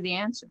time to give the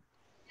answer.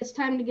 It's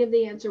time to give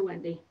the answer,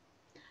 Wendy.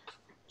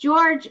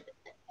 George,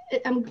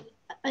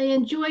 I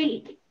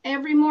enjoy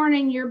every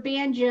morning your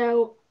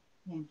banjo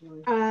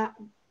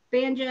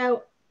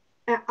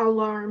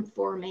alarm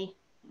for me.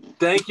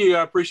 Thank you.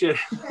 I appreciate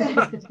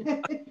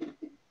it.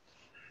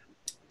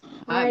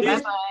 All right,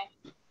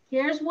 bye-bye.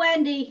 Here's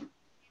Wendy.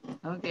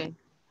 Okay.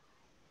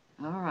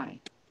 All right.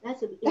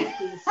 That's an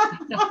earpiece.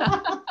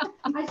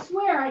 I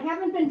swear, I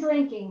haven't been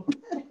drinking.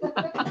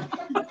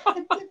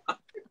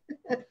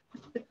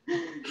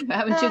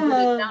 Having too good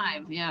a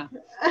time, yeah.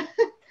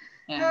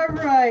 All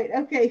right.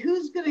 Okay,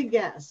 who's going to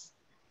guess?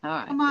 All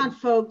right. Come on,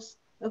 folks.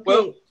 Okay.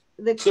 Well,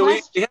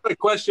 we have a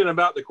question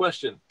about the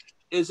question.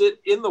 Is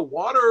it in the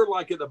water,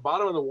 like at the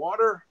bottom of the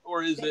water,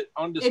 or is it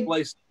on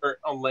display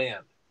on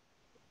land?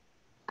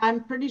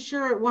 I'm pretty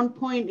sure at one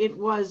point it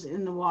was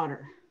in the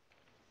water.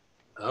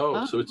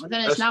 Oh, so it's... Well,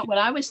 then it's not what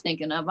I was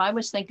thinking of. I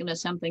was thinking of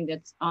something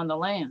that's on the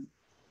land.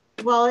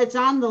 Well, it's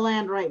on the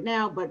land right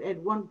now, but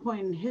at one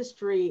point in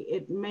history,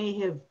 it may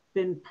have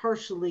been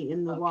partially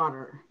in the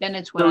water. Then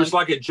it's what it's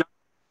like a giant,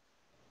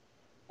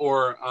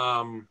 or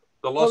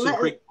the Lawson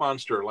Creek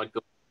monster, like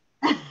the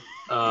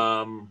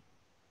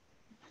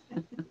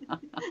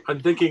I'm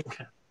thinking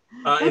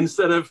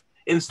instead of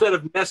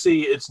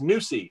Nessie, it's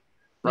Nussy,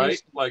 right?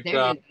 Nussy. Like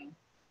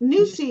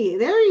Nussy.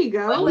 There you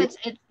go. Well, it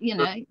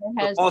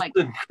has like,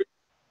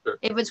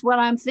 if it's what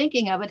I'm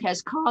thinking of, it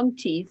has cog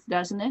teeth,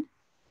 doesn't it?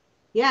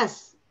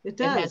 Yes, it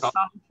does. It has cog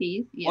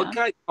teeth. Yeah. What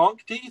kind?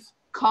 Conch teeth?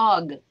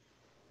 Cog.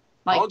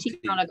 Like Cog teeth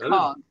on a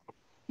cog.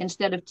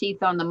 Instead of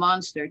teeth on the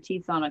monster,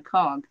 teeth on a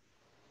cog.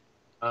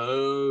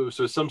 Oh,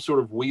 so some sort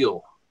of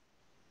wheel.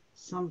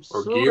 Some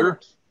sort of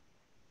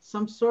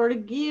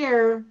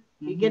gear.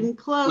 You're getting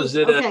close.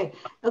 Okay.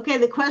 Okay,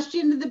 the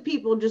question to the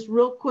people, just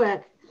real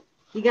quick.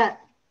 You got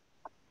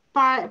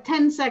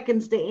 10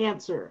 seconds to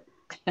answer.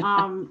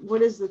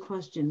 What is the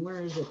question?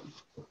 Where is it?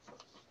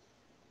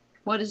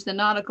 What is the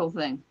nautical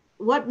thing?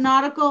 What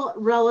nautical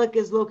relic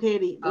is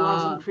located at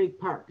Lawson Creek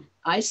Park?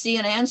 I see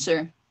an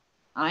answer.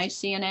 I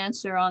see an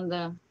answer on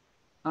the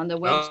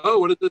website. Oh,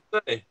 what does it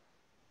say?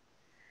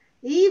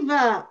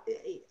 Eva,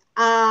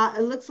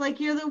 it looks like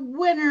you're the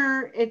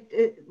winner.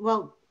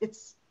 You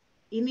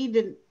need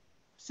to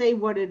say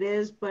what it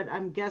is, but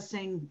I'm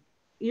guessing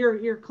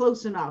you're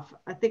close enough.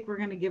 I think we're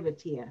going to give it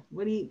to you.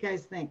 What do you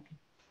guys think?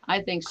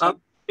 I think so.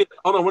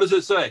 Hold on, what does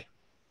it say?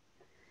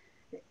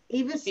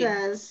 Eva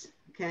says,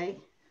 okay.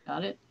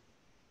 Got it.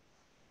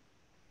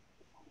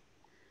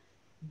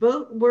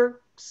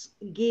 Boatworks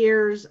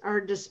gears are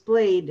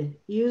displayed,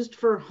 used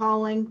for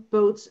hauling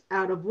boats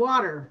out of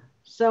water.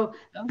 So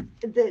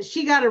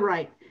she got it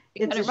right.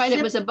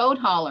 It was a boat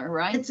hauler,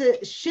 right? It's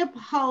a ship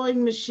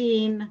hauling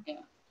machine.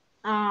 Yeah.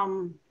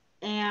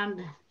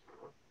 And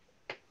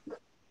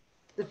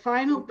the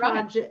final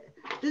project,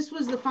 this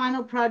was the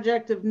final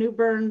project of New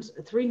Bern's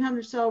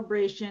 300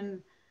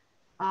 celebration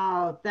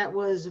that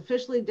was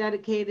officially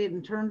dedicated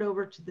and turned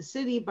over to the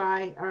city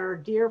by our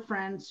dear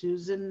friend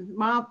Susan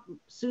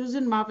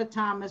Moffitt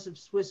Thomas of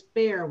Swiss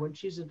Bear when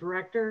she's a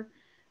director.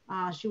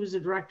 She was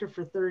a director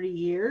for 30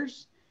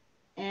 years.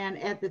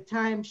 And at the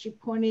time, she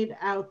pointed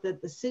out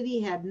that the city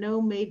had no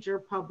major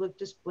public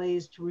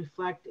displays to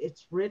reflect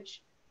its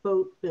rich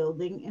boat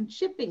building and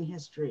shipping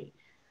history.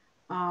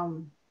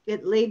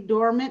 It lay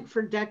dormant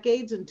for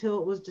decades until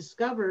it was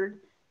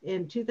discovered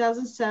in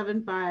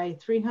 2007 by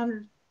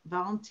 300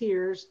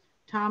 volunteers,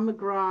 Tom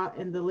McGraw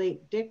and the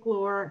late Dick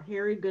Lohr,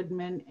 Harry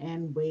Goodman,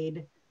 and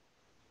Wade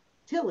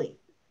Tilley.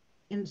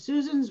 In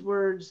Susan's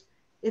words,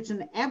 it's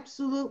an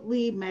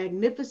absolutely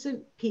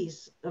magnificent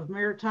piece of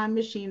maritime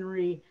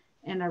machinery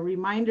and a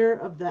reminder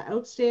of the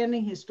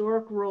outstanding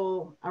historic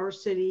role our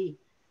city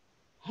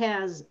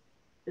has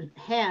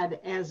had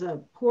as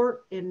a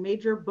port and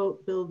major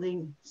boat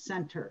building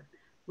center.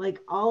 Like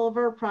all of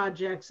our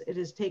projects, it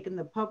has taken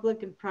the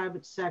public and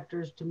private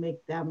sectors to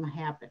make them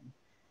happen.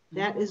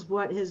 That is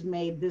what has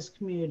made this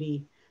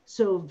community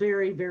so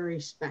very, very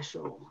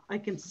special. I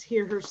can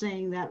hear her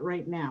saying that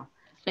right now.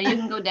 So you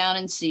can go down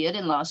and see it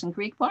in Lawson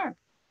Creek Park.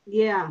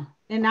 Yeah,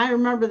 and I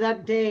remember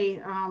that day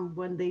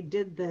when they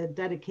did the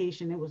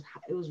dedication. It was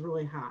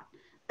really hot.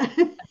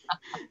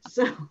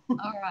 So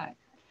all right.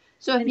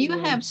 So if you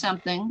have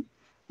something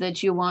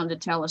that you want to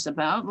tell us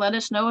about, let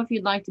us know if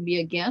you'd like to be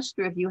a guest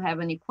or if you have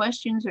any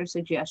questions or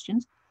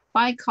suggestions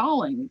by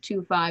calling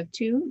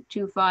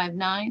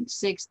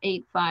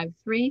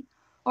 252-259-6853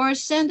 or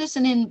send us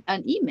an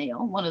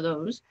email, one of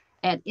those,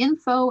 at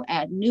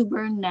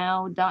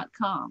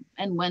info@newbernnow.com,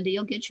 and Wendy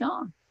will get you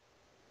on.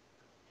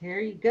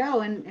 Here you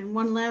go. And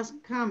one last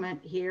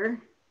comment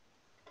here.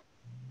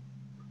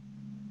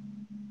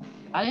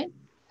 Got it?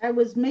 I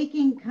was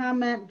making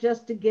comment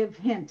just to give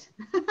hint.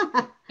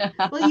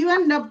 Well, you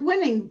ended up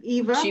winning,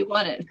 Eva. She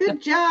won it.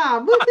 Good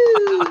job.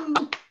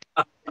 Woohoo!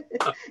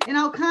 And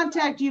I'll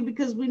contact you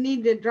because we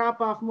need to drop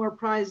off more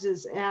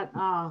prizes at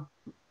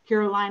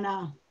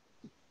Carolina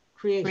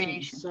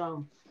Creation.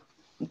 So,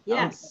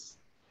 yes.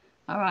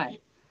 Okay. All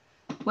right.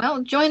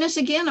 Well, join us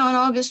again on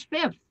August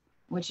 5th,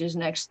 which is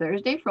next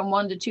Thursday from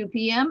 1 to 2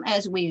 p.m.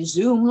 as we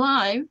Zoom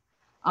live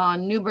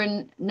on New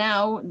Bern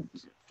Now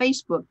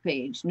Facebook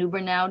page,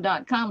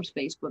 newbernnow.com's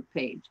Facebook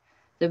page.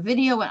 The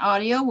video and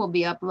audio will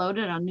be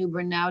uploaded on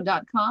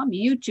newbernnow.com,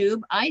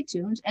 YouTube,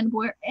 iTunes, and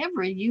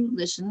wherever you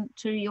listen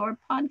to your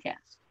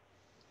podcast.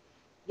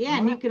 Yeah,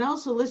 and you can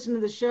also listen to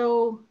the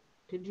show,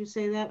 did you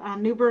say that,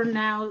 on New Bern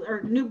Now,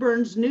 or New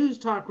Bern's news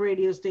talk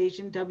radio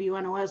station,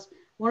 WNOS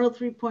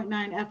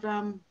 103.9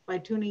 FM, by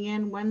tuning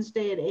in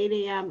Wednesday at 8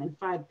 a.m. and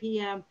 5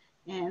 p.m.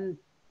 And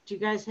do you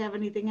guys have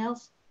anything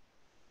else?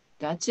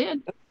 That's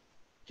it.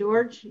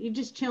 George, you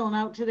just chilling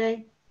out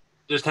today?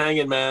 Just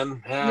hanging,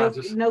 man. Yeah,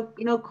 no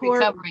court.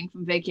 Recovering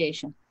from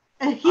vacation.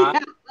 Yeah,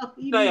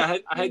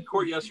 I had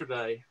court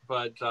yesterday,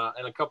 but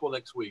and a couple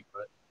next week.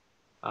 But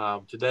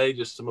today,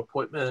 just some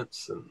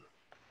appointments, and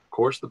of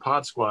course the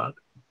Podsquad.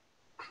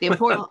 The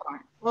important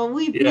part. Well,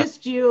 we've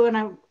missed you, and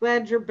I'm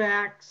glad you're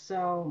back.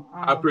 So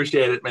I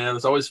appreciate it, man.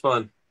 It's always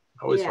fun.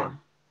 Always fun.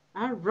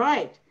 All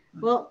right.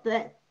 Well,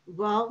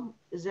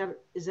 is that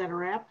a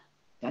wrap?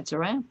 That's a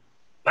wrap.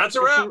 That's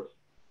a wrap.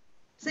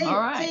 Say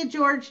it,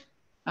 George.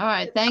 All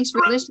right. Thanks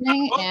for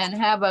listening, and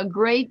have a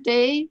great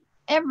day,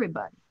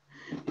 everybody.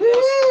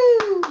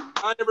 Woo!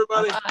 Bye,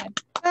 everybody. Bye.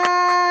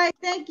 Bye.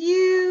 Thank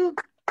you.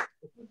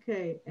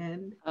 Okay,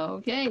 and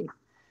okay.